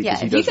JT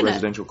because he does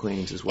residential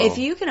cleanings as well. If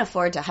you can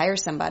afford to hire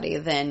somebody,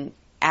 then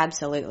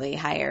absolutely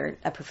hire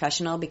a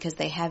professional, because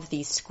they have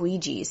these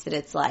squeegees that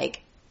it's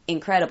like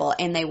incredible.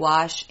 And he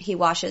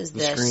washes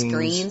the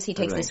screens. He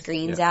takes the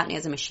screens out, and he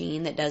has a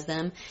machine that does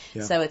them.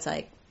 Yeah. So it's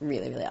like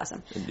really, really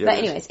awesome. Yeah, but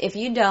anyways, if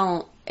you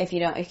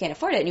can't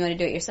afford it and you want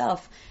to do it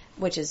yourself,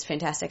 which is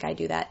fantastic, I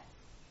do that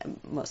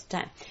most of the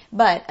time.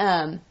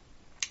 But,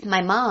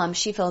 my mom,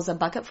 she fills a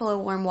bucket full of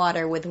warm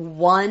water with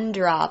 1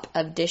 drop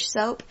of dish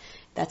soap.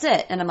 That's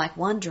it. And I'm like,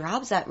 1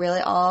 drop? Is that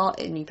really all?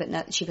 And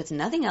she puts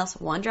nothing else,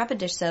 1 drop of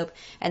dish soap,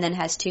 and then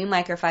has 2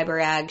 microfiber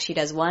rags. She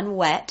does 1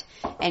 wet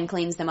and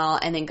cleans them all,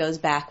 and then goes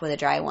back with a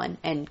dry one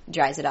and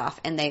dries it off.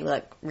 And they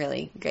look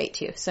really great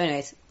too. So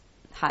anyways,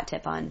 hot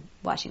tip on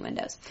washing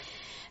windows.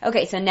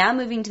 Okay, so now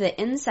moving to the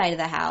inside of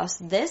the house.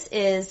 This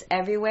is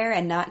everywhere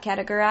and not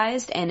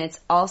categorized, and it's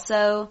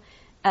also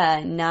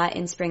not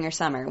in spring or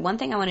summer. One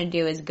thing I want to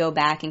do is go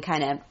back and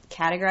kind of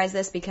categorize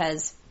this,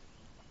 because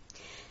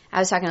I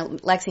was talking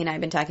to Lexi, and I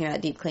have been talking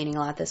about deep cleaning a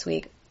lot this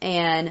week.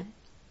 And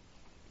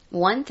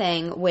one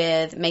thing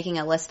with making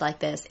a list like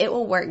this, it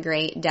will work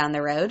great down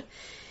the road.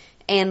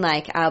 And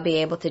like, I'll be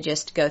able to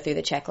just go through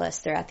the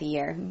checklist throughout the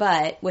year.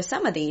 But with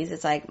some of these,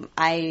 it's like,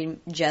 I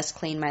just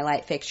cleaned my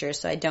light fixtures,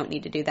 so I don't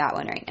need to do that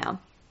one right now.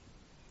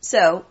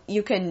 So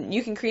you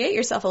can create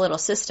yourself a little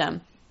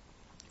system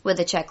with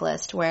a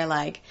checklist where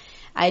like,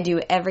 I do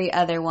every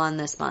other one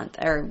this month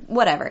or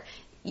whatever.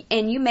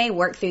 And you may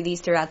work through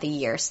these throughout the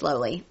year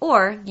slowly.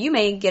 Or you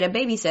may get a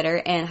babysitter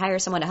and hire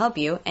someone to help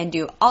you and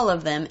do all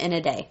of them in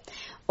a day.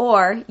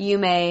 Or you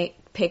may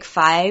pick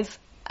 5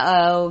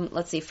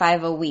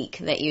 a week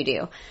that you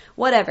do.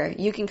 Whatever.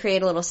 You can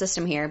create a little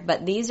system here.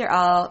 But these are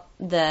all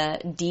the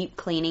deep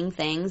cleaning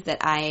things that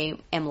I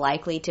am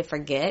likely to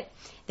forget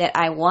that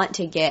I want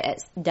to get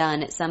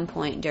done at some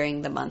point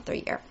during the month or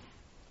year.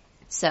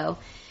 So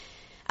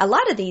a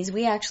lot of these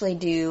we actually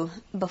do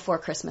before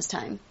Christmas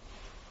time.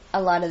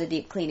 A lot of the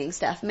deep cleaning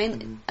stuff,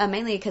 mainly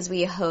because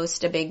we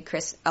host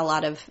a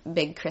lot of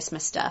big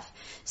Christmas stuff.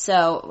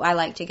 So I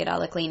like to get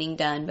all the cleaning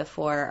done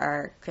before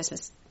our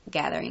Christmas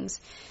gatherings.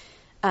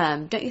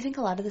 Don't you think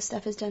a lot of the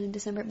stuff is done in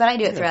December? But I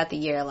do it throughout the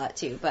year a lot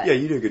too. But yeah,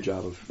 you do a good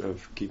job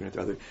of keeping it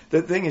throughout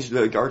the thing is,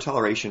 our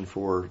toleration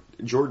for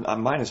Jordan,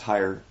 mine is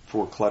higher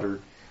for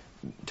clutter,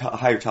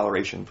 higher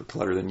toleration for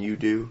clutter than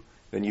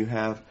you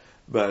have,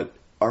 but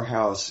our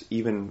house,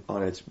 even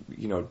on its,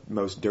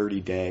 most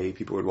dirty day,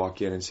 people would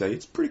walk in and say,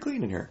 it's pretty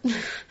clean in here.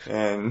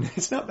 And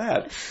it's not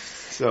bad.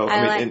 So,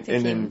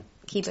 then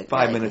keep it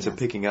 5 minutes of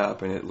picking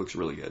up and it looks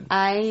really good.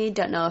 I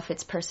don't know if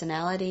it's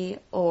personality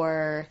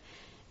or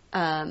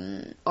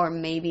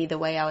maybe the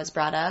way I was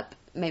brought up.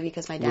 Maybe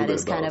because my dad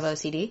is kind of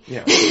OCD.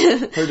 Yeah.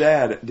 Her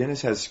dad,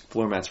 Dennis, has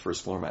floor mats for his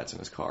floor mats in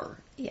his car.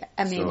 Yeah.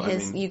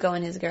 You go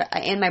in his garage,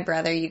 and my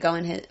brother,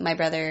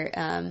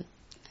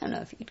 I don't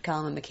know if you'd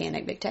call him a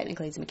mechanic, but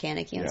technically he's a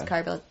mechanic. He owns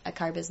a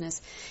car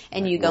business.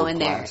 And you go in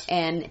there,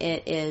 and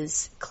it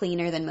is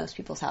cleaner than most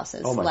people's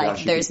houses. Oh my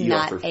gosh, there's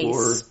not a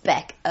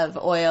speck of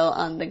oil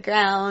on the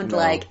ground. No.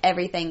 Like,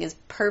 everything is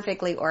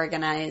perfectly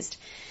organized.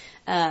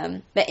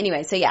 But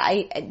anyway, so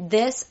yeah,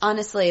 this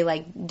honestly,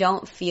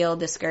 don't feel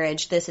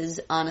discouraged. This is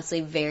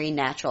honestly very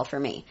natural for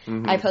me.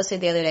 Mm-hmm. I posted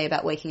the other day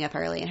about waking up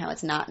early and how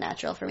it's not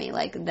natural for me.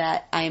 Like,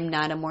 that I am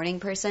not a morning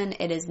person.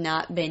 It has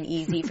not been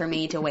easy for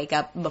me to wake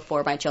up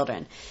before my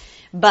children.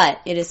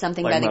 But it is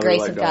something by the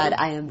grace of God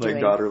I am doing.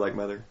 Like daughter, like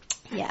mother.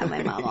 Yeah,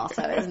 my mom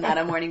also is not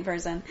a morning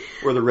person.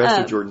 Or the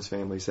rest of Jordan's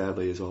family,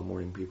 sadly, is all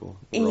morning people.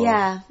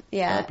 Yeah.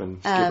 Up and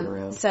skipping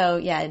around. So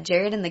yeah,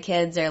 Jared and the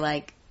kids are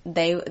like,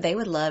 They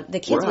would love, the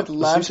kids would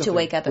love to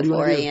wake up at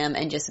 4 a.m.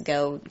 and just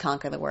go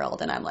conquer the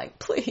world. And I'm like,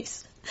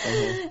 please.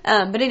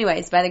 Mm-hmm. But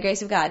anyways, by the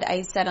grace of God,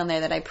 I said on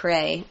there that I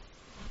pray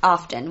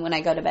often when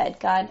I go to bed,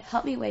 God,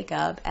 help me wake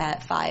up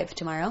at 5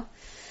 tomorrow.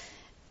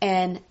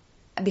 And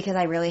because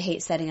I really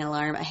hate setting an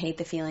alarm, I hate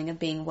the feeling of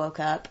being woke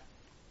up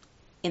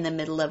in the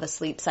middle of a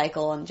sleep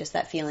cycle and just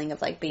that feeling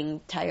of like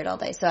being tired all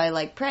day. So I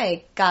like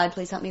pray, God,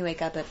 please help me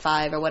wake up at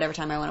 5 or whatever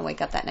time I want to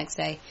wake up that next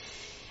day.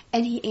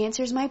 And he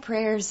answers my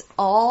prayers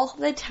all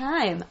the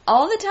time.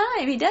 All the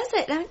time. He does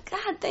it. And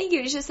God, thank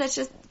you. It's just such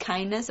a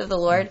kindness of the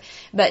Lord.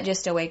 But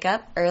just to wake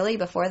up early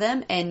before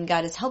them. And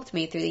God has helped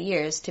me through the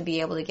years to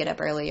be able to get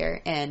up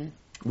earlier and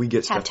we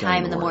get have stuff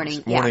time done in the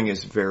morning. Morning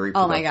is very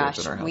oh productive my gosh.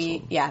 in our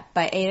household.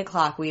 By 8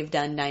 o'clock we've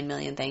done 9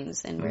 million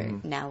things.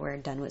 And now we're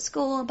done with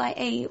school by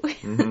 8.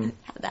 The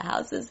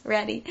house is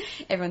ready.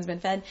 Everyone's been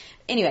fed.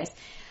 Anyways,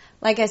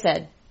 like I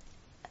said,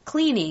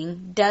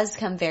 cleaning does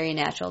come very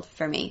natural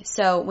for me.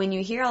 So when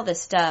you hear all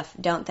this stuff,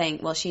 don't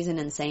think, well, she's an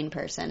insane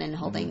person and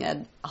holding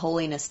a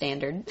holiness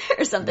standard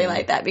or something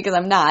like that, because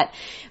I'm not.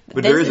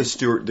 But there is a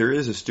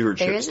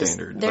stewardship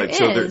standard.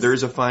 There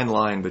is a fine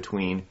line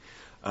between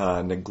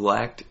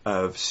neglect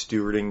of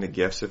stewarding the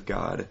gifts of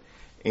God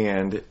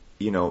and,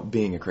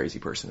 being a crazy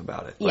person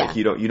about it. Like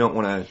you don't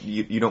want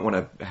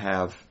to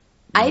have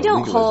I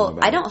don't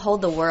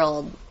hold the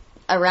world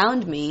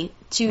around me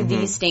to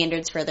these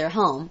standards for their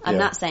home. I'm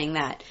not saying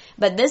that.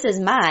 But this is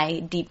my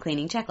deep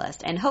cleaning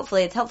checklist. And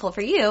hopefully it's helpful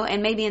for you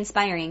and maybe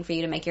inspiring for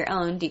you to make your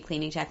own deep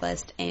cleaning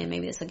checklist. And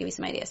maybe this will give you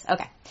some ideas.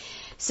 Okay.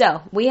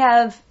 So we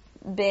have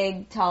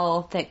big,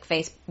 tall, thick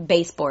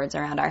baseboards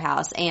around our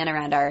house and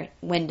around our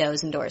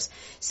windows and doors.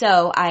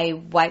 So I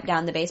wipe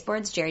down the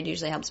baseboards. Jared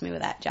usually helps me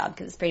with that job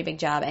because it's a pretty big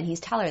job, and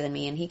he's taller than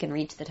me, and he can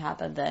reach the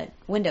top of the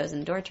windows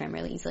and door trim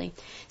really easily.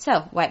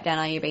 So wipe down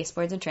all your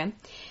baseboards and trim.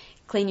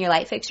 Clean your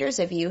light fixtures.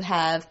 If you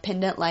have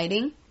pendant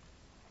lighting,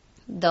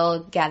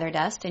 they'll gather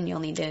dust, and you'll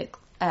need to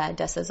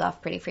dust those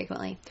off pretty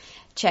frequently.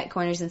 Check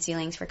corners and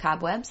ceilings for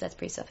cobwebs. That's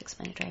pretty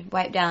self-explanatory.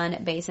 Wipe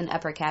down base and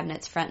upper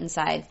cabinets, front and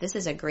sides. This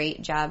is a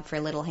great job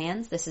for little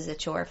hands. This is a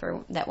chore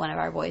that one of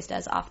our boys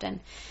does often.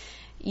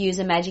 Use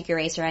a magic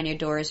eraser on your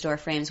doors, door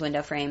frames,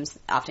 window frames.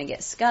 Often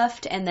get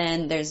scuffed, and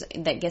then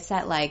that gets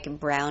that like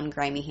brown,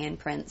 grimy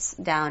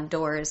handprints down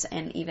doors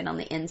and even on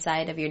the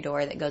inside of your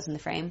door that goes in the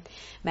frame.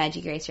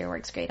 Magic eraser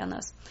works great on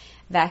those.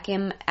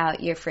 Vacuum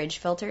out your fridge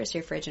filters,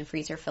 your fridge and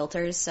freezer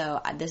filters. So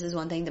this is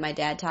one thing that my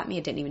dad taught me. I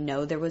didn't even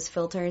know there was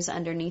filters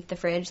underneath the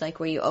fridge. Like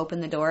where you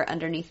open the door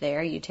underneath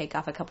there, you take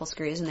off a couple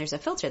screws and there's a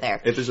filter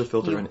there. If there's a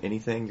filter in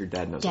anything, your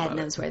dad knows about it. Dad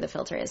knows where the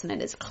filter is, and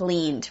it is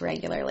cleaned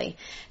regularly.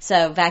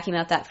 So vacuum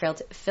out that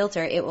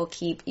filter. It will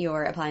keep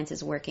your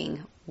appliances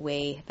working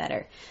way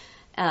better.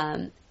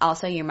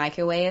 Also, your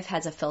microwave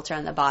has a filter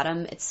on the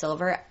bottom. It's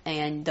silver,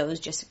 and those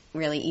just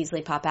really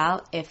easily pop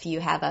out. If you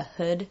have a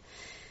hood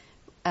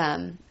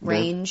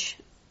range.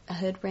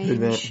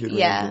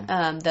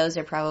 Those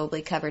are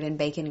probably covered in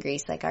bacon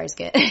grease like ours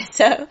get.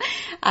 So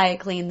I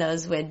clean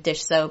those with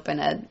dish soap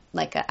and I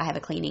have a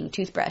cleaning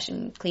toothbrush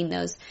and clean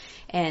those,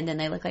 and then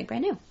they look like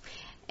brand new.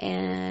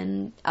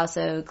 And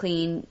also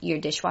clean your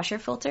dishwasher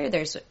filter.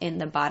 There's in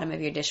the bottom of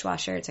your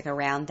dishwasher, it's like a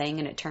round thing,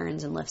 and it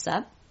turns and lifts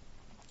up.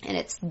 And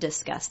it's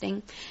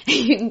disgusting.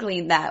 You can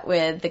clean that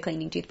with the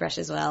cleaning toothbrush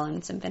as well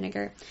and some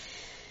vinegar.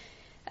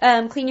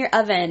 Clean your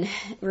oven.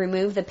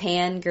 Remove the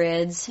pan,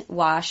 grids,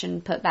 wash,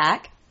 and put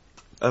back.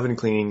 Oven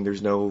cleaning,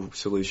 there's no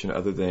solution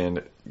other than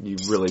you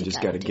really just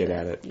got to get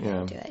at it.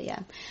 Do it, yeah.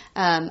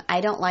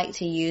 I don't like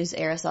to use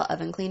aerosol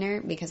oven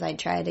cleaner because I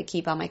try to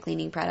keep all my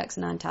cleaning products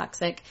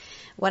non-toxic.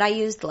 What I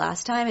used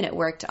last time, and it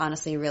worked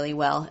honestly really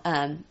well,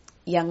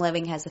 Young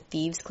Living has a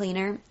thieves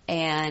cleaner,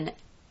 and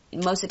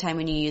most of the time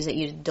when you use it,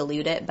 you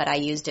dilute it, but I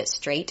used it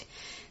straight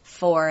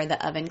for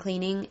the oven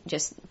cleaning.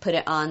 Just put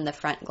it on the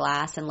front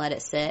glass and let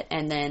it sit,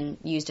 and then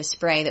used a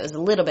spray that was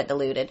a little bit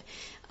diluted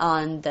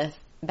on the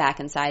back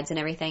and sides and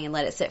everything, and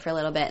let it sit for a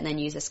little bit, and then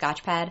use a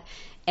Scotch pad.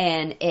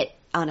 And it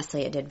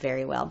did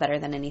very well, better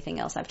than anything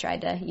else I've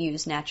tried to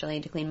use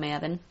naturally to clean my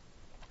oven.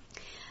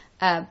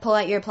 Pull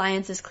out your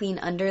appliances, clean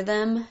under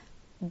them.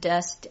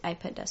 Dust, I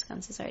put dust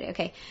consists already.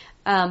 Okay.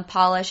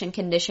 Polish and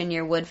condition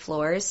your wood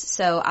floors.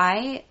 So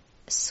I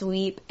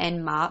sweep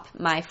and mop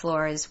my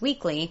floors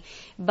weekly,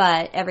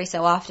 but every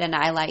so often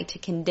I like to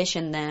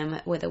condition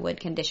them with a wood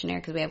conditioner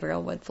because we have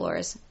real wood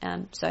floors.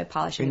 So I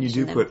polish and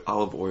condition them. And you do put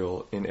olive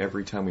oil in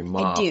every time we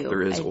mop. I do.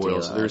 There is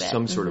oil, so there's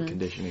some sort of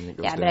conditioning that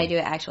goes down. Yeah, but I do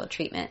actual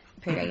treatment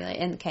pretty regularly.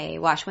 And, okay,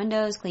 wash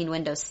windows, clean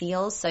window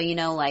seals. So,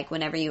 like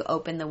whenever you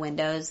open the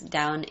windows,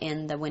 down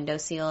in the window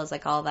seals,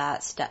 like all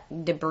that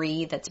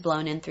debris that's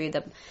blown in through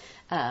the,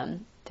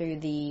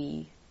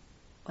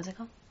 what's it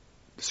called?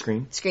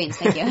 Screens,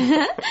 thank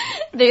you.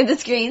 They're the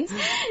screens.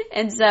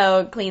 And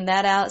so clean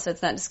that out so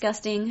it's not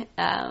disgusting.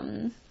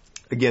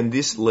 Again,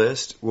 this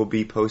list will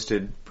be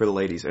posted for the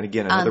ladies. And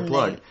again, another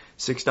plug.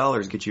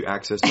 $6 gets you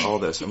access to all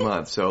this a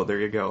month. So there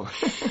you go.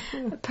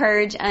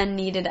 Purge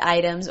unneeded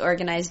items,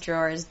 organize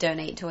drawers,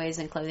 donate toys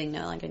and clothing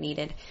no longer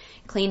needed.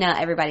 Clean out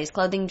everybody's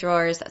clothing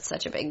drawers. That's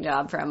such a big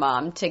job for a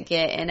mom to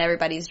get in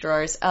everybody's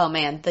drawers. Oh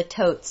man, the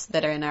totes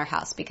that are in our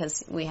house,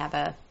 because we have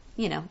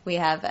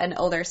an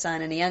older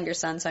son and a younger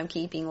son, so I'm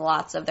keeping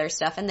lots of their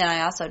stuff. And then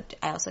I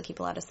also keep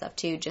a lot of stuff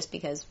too, just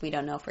because we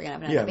don't know if we're going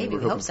to have another baby.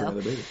 We hope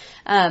so.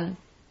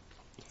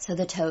 So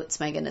the totes,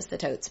 my goodness, the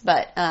totes.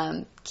 But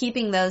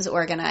keeping those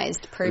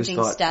organized,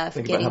 purging stuff,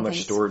 think getting about how much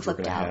things storage we're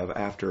going to flipped out. have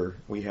after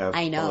we have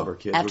I know. all of our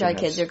kids. After our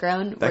kids are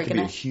grown, that we're could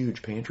gonna be a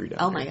huge pantry down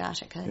Oh there. my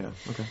gosh, it could.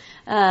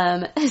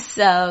 Yeah. Okay.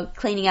 So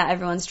cleaning out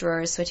everyone's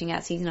drawers, switching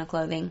out seasonal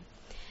clothing,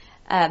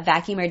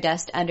 vacuum or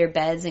dust under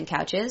beds and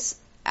couches.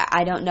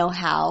 I don't know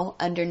how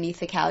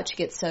underneath the couch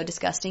gets so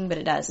disgusting, but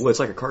it does. Well, it's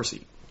like a car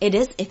seat. It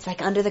is. It's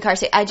like under the car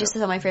seat. I just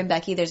told my friend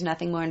Becky, there's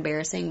nothing more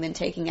embarrassing than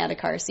taking out a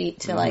car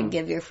seat to like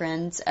give your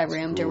friends a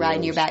room to ride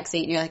in your back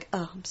seat, and you're like,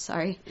 oh, I'm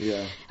sorry.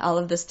 Yeah. All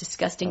of this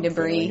disgusting I'm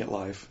debris. failing at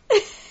life.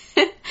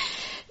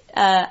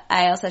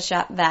 I also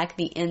shop vac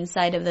the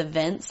inside of the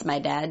vents. My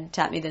dad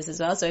taught me this as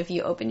well. So if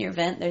you open your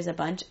vent, there's a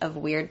bunch of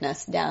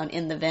weirdness down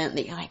in the vent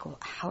that you're like, well,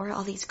 how are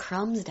all these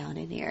crumbs down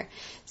in here?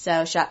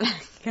 So shop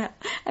vac.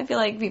 I feel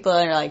like people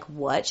are like,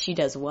 what? She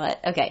does what?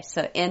 Okay,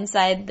 so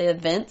inside the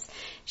vents,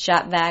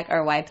 shop vac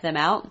or wipe them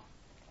out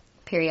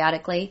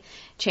periodically.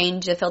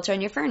 Change the filter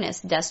on your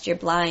furnace. Dust your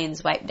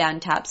blinds. Wipe down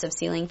tops of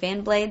ceiling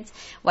fan blades.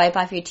 Wipe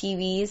off your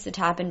TVs. The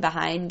top and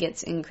behind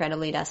gets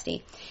incredibly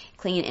dusty.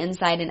 Clean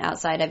inside and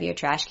outside of your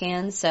trash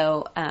cans.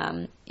 So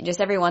just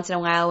every once in a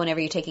while,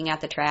 whenever you're taking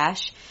out the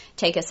trash,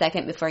 take a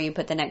second before you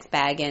put the next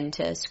bag in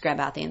to scrub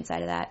out the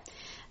inside of that.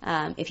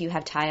 If you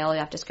have tile, you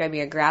have to scrub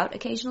your grout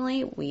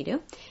occasionally. We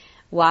do.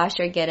 Wash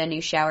or get a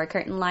new shower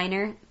curtain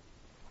liner.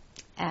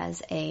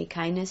 As a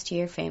kindness to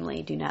your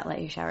family, do not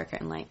let your shower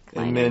curtain liner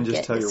And then just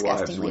get tell your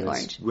wives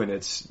disgustingly when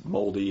it's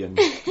moldy and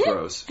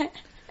gross. Like,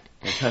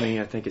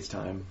 honey, I think it's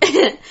time.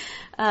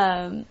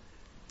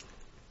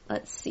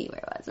 Let's see,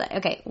 where was I?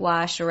 Okay,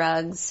 wash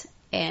rugs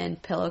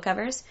and pillow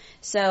covers.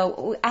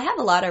 So I have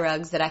a lot of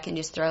rugs that I can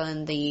just throw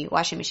in the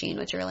washing machine,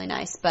 which are really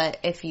nice. But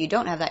if you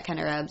don't have that kind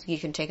of rugs, you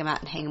can take them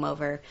out and hang them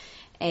over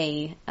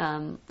a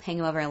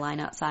line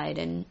outside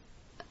and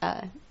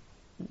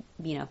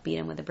beat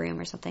them with a broom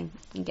or something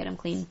and get them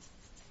clean.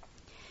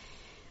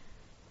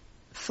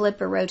 Flip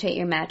or rotate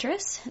your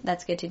mattress.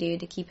 That's good to do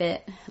to keep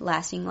it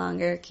lasting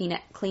longer.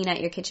 Clean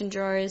out your kitchen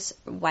drawers.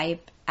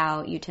 Wipe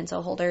out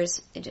utensil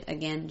holders. It,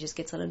 again, just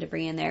gets a little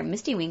debris in there.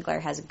 Misty Winkler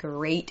has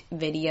great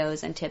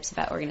videos and tips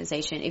about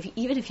organization.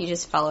 Even if you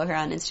just follow her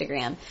on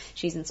Instagram,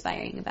 she's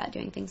inspiring about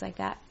doing things like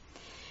that.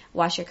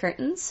 Wash your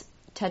curtains.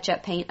 Touch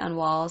up paint on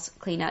walls.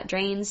 Clean out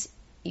drains.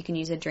 You can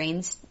use a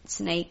drain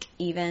snake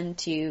even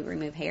to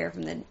remove hair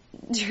from the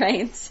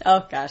drains.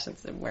 Oh gosh,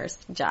 that's the worst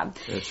job.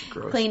 That's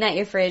gross. Clean out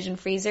your fridge and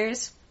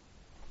freezers.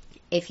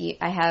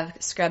 I have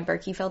scrub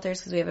Berkey filters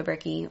because we have a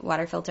Berkey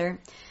water filter.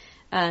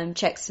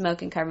 Check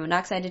smoke and carbon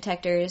monoxide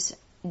detectors.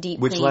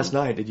 Which last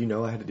night, did you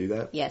know I had to do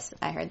that? Yes,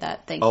 I heard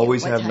that. Thank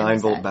Always you. Always have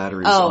 9-volt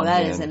batteries on hand.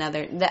 That is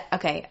another.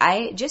 Okay,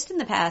 I just in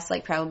the past,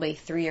 like probably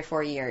 3 or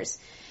 4 years,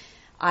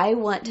 I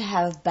want to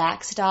have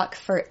backstock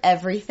for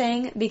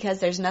everything because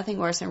there's nothing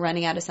worse than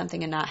running out of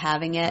something and not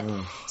having it.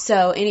 Ugh.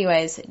 So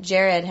anyways,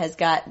 Jared has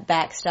got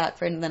backstock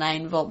for the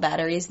 9-volt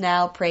batteries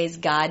now. Praise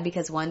God,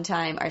 because one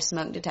time our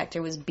smoke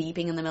detector was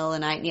beeping in the middle of the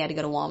night and he had to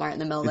go to Walmart in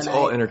the middle of the night. It's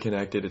all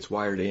interconnected. It's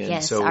wired in.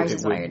 Yes, so ours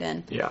is wired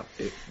in. Yeah,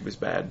 it was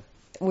bad.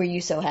 Were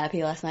you so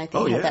happy last night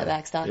that you had that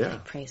backstock? Yeah.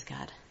 Praise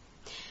God.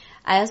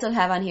 I also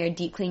have on here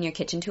deep clean your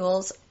kitchen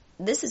tools.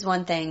 This is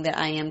one thing that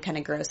I am kind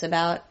of gross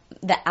about.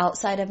 The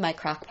outside of my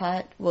crock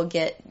pot will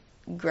get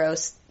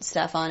gross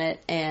stuff on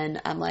it, and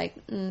I'm like,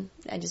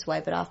 I just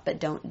wipe it off, but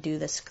don't do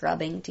the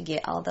scrubbing to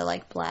get all the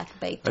like black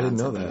baked on something.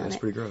 I didn't know that. That's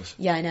pretty gross.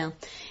 Yeah, I know.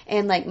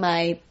 And like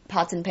my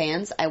pots and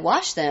pans, I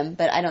wash them,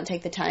 but I don't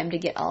take the time to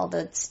get all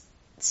the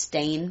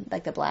stain,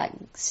 like the black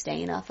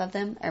stain off of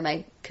them, or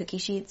my cookie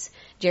sheets.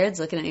 Jared's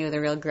looking at me with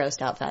a real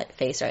grossed out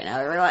face right now,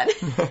 everyone.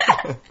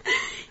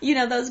 You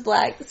know those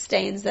black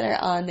stains that are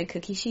on the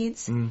cookie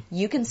sheets?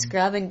 You can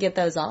scrub and get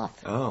those off.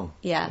 Oh.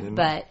 Yeah,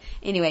 but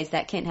anyways,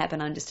 that can't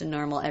happen on just a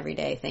normal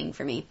everyday thing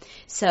for me.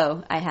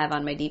 So I have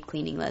on my deep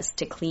cleaning list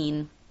to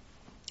clean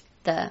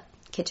the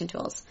kitchen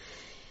tools.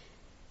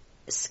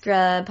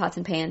 Scrub pots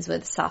and pans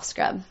with soft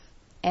scrub.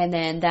 And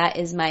then that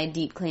is my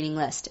deep cleaning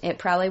list. It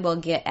probably will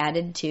get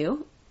added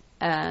to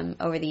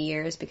over the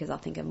years because I'll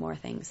think of more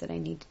things that I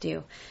need to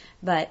do.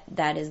 But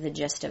that is the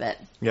gist of it.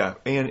 Yeah,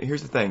 and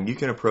here's the thing. You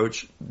can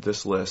approach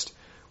this list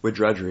with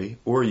drudgery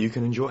or you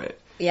can enjoy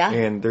it. Yeah.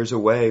 And there's a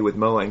way with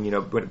mowing,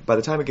 by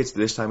the time it gets to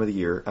this time of the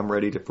year, I'm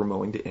ready for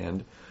mowing to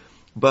end.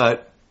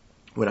 But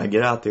when I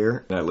get out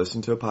there and I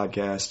listen to a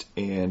podcast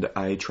and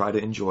I try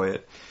to enjoy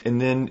it,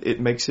 and then it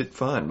makes it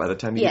fun. By the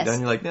time you get done,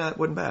 you're like, nah, it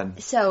wasn't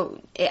bad.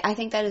 So I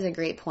think that is a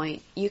great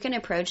point. You can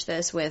approach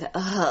this with,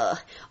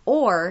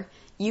 or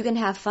you can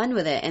have fun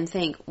with it and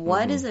think,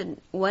 what is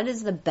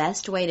the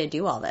best way to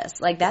do all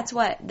this? Like that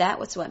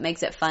was what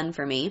makes it fun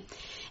for me,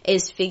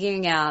 is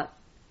figuring out.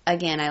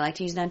 Again, I like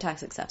to use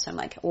non-toxic stuff, so I'm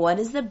like, what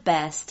is the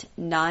best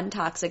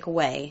non-toxic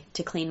way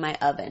to clean my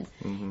oven?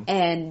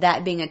 And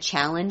that being a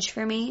challenge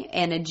for me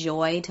and a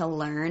joy to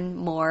learn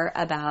more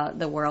about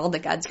the world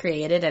that God's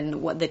created and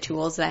what the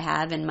tools that I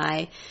have in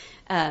my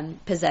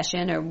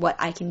possession or what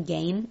I can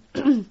gain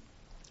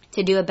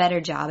to do a better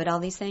job at all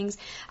these things.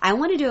 I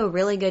want to do a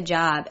really good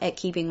job at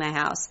keeping my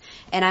house.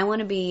 And I want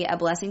to be a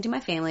blessing to my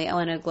family. I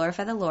want to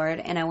glorify the Lord,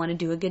 and I want to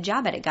do a good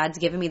job at it. God's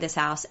given me this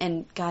house,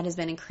 and God has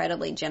been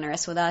incredibly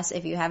generous with us.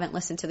 If you haven't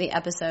listened to the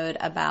episode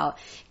about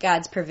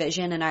God's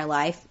provision in our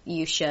life,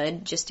 you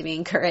should, just to be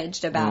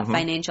encouraged about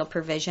financial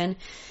provision.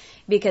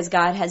 Because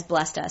God has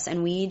blessed us,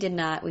 and we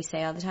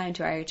say all the time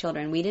to our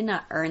children, we did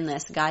not earn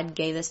this. God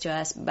gave this to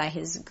us by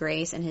His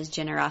grace and His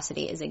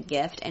generosity as a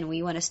gift, and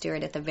we want to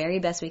steward it the very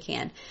best we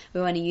can. We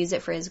want to use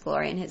it for His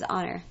glory and His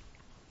honor.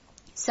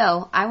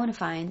 So, I want to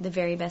find the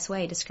very best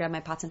way to scrub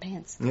my pots and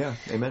pans. Yeah,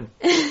 amen.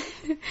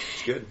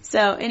 It's good.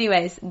 So,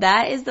 anyways,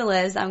 that is the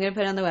list. I'm going to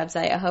put it on the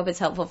website. I hope it's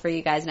helpful for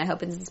you guys, and I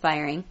hope it's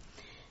inspiring.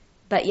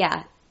 But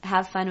yeah,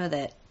 have fun with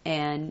it,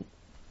 and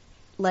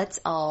let's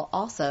all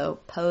also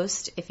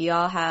post, if you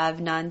all have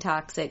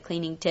non-toxic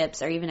cleaning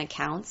tips or even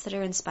accounts that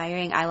are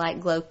inspiring. I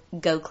like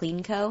Go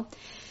Clean Co.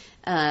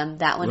 That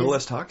one a little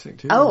less toxic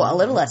too. Oh, a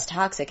little less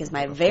toxic is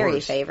my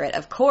very favorite.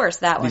 Of course,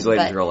 that one. These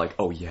ladies are all like,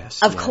 oh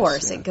yes. Of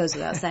course, it goes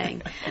without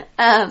saying.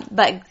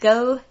 But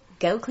Go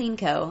Clean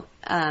Co.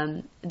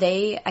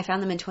 I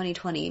found them in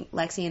 2020.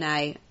 Lexi and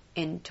I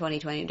in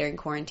 2020 during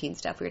quarantine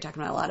stuff. We were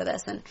talking about a lot of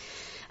this,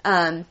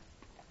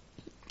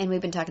 and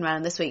we've been talking about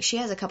them this week. She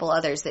has a couple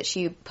others that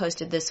she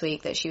posted this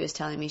week that she was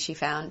telling me she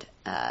found,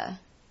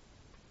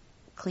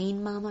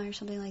 Clean Mama or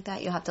something like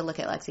that. You'll have to look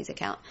at Lexi's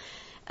account.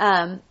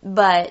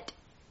 But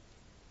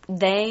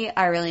they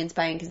are really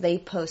inspiring because they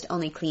post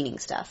only cleaning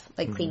stuff,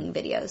 like cleaning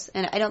videos.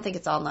 And I don't think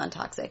it's all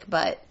non-toxic,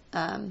 but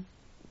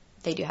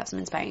they do have some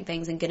inspiring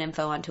things and good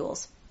info on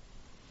tools.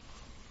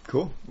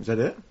 Cool. Is that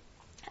it?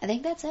 I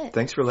think that's it.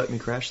 Thanks for letting me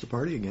crash the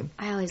party again.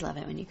 I always love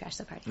it when you crash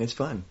the party. It's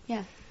fun.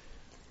 Yeah.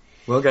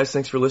 Well, guys,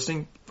 thanks for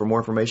listening. For more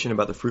information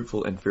about the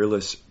Fruitful and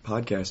Fearless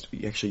podcast,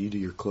 actually, you do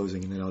your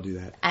closing, and then I'll do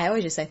that. I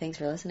always just say thanks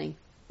for listening.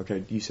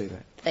 Okay, you say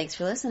that. Thanks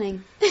for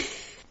listening.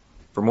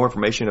 For more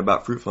information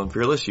about Fruitful and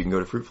Fearless, you can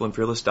go to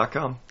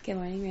fruitfulandfearless.com. Good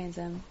morning,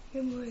 Ransom.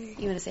 Good morning.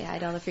 You want to say hi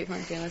to all the Fruitful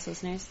and Fearless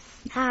listeners?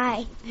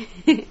 Hi.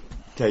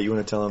 Okay, you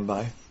want to tell them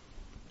bye?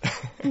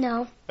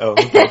 No. Oh,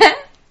 okay.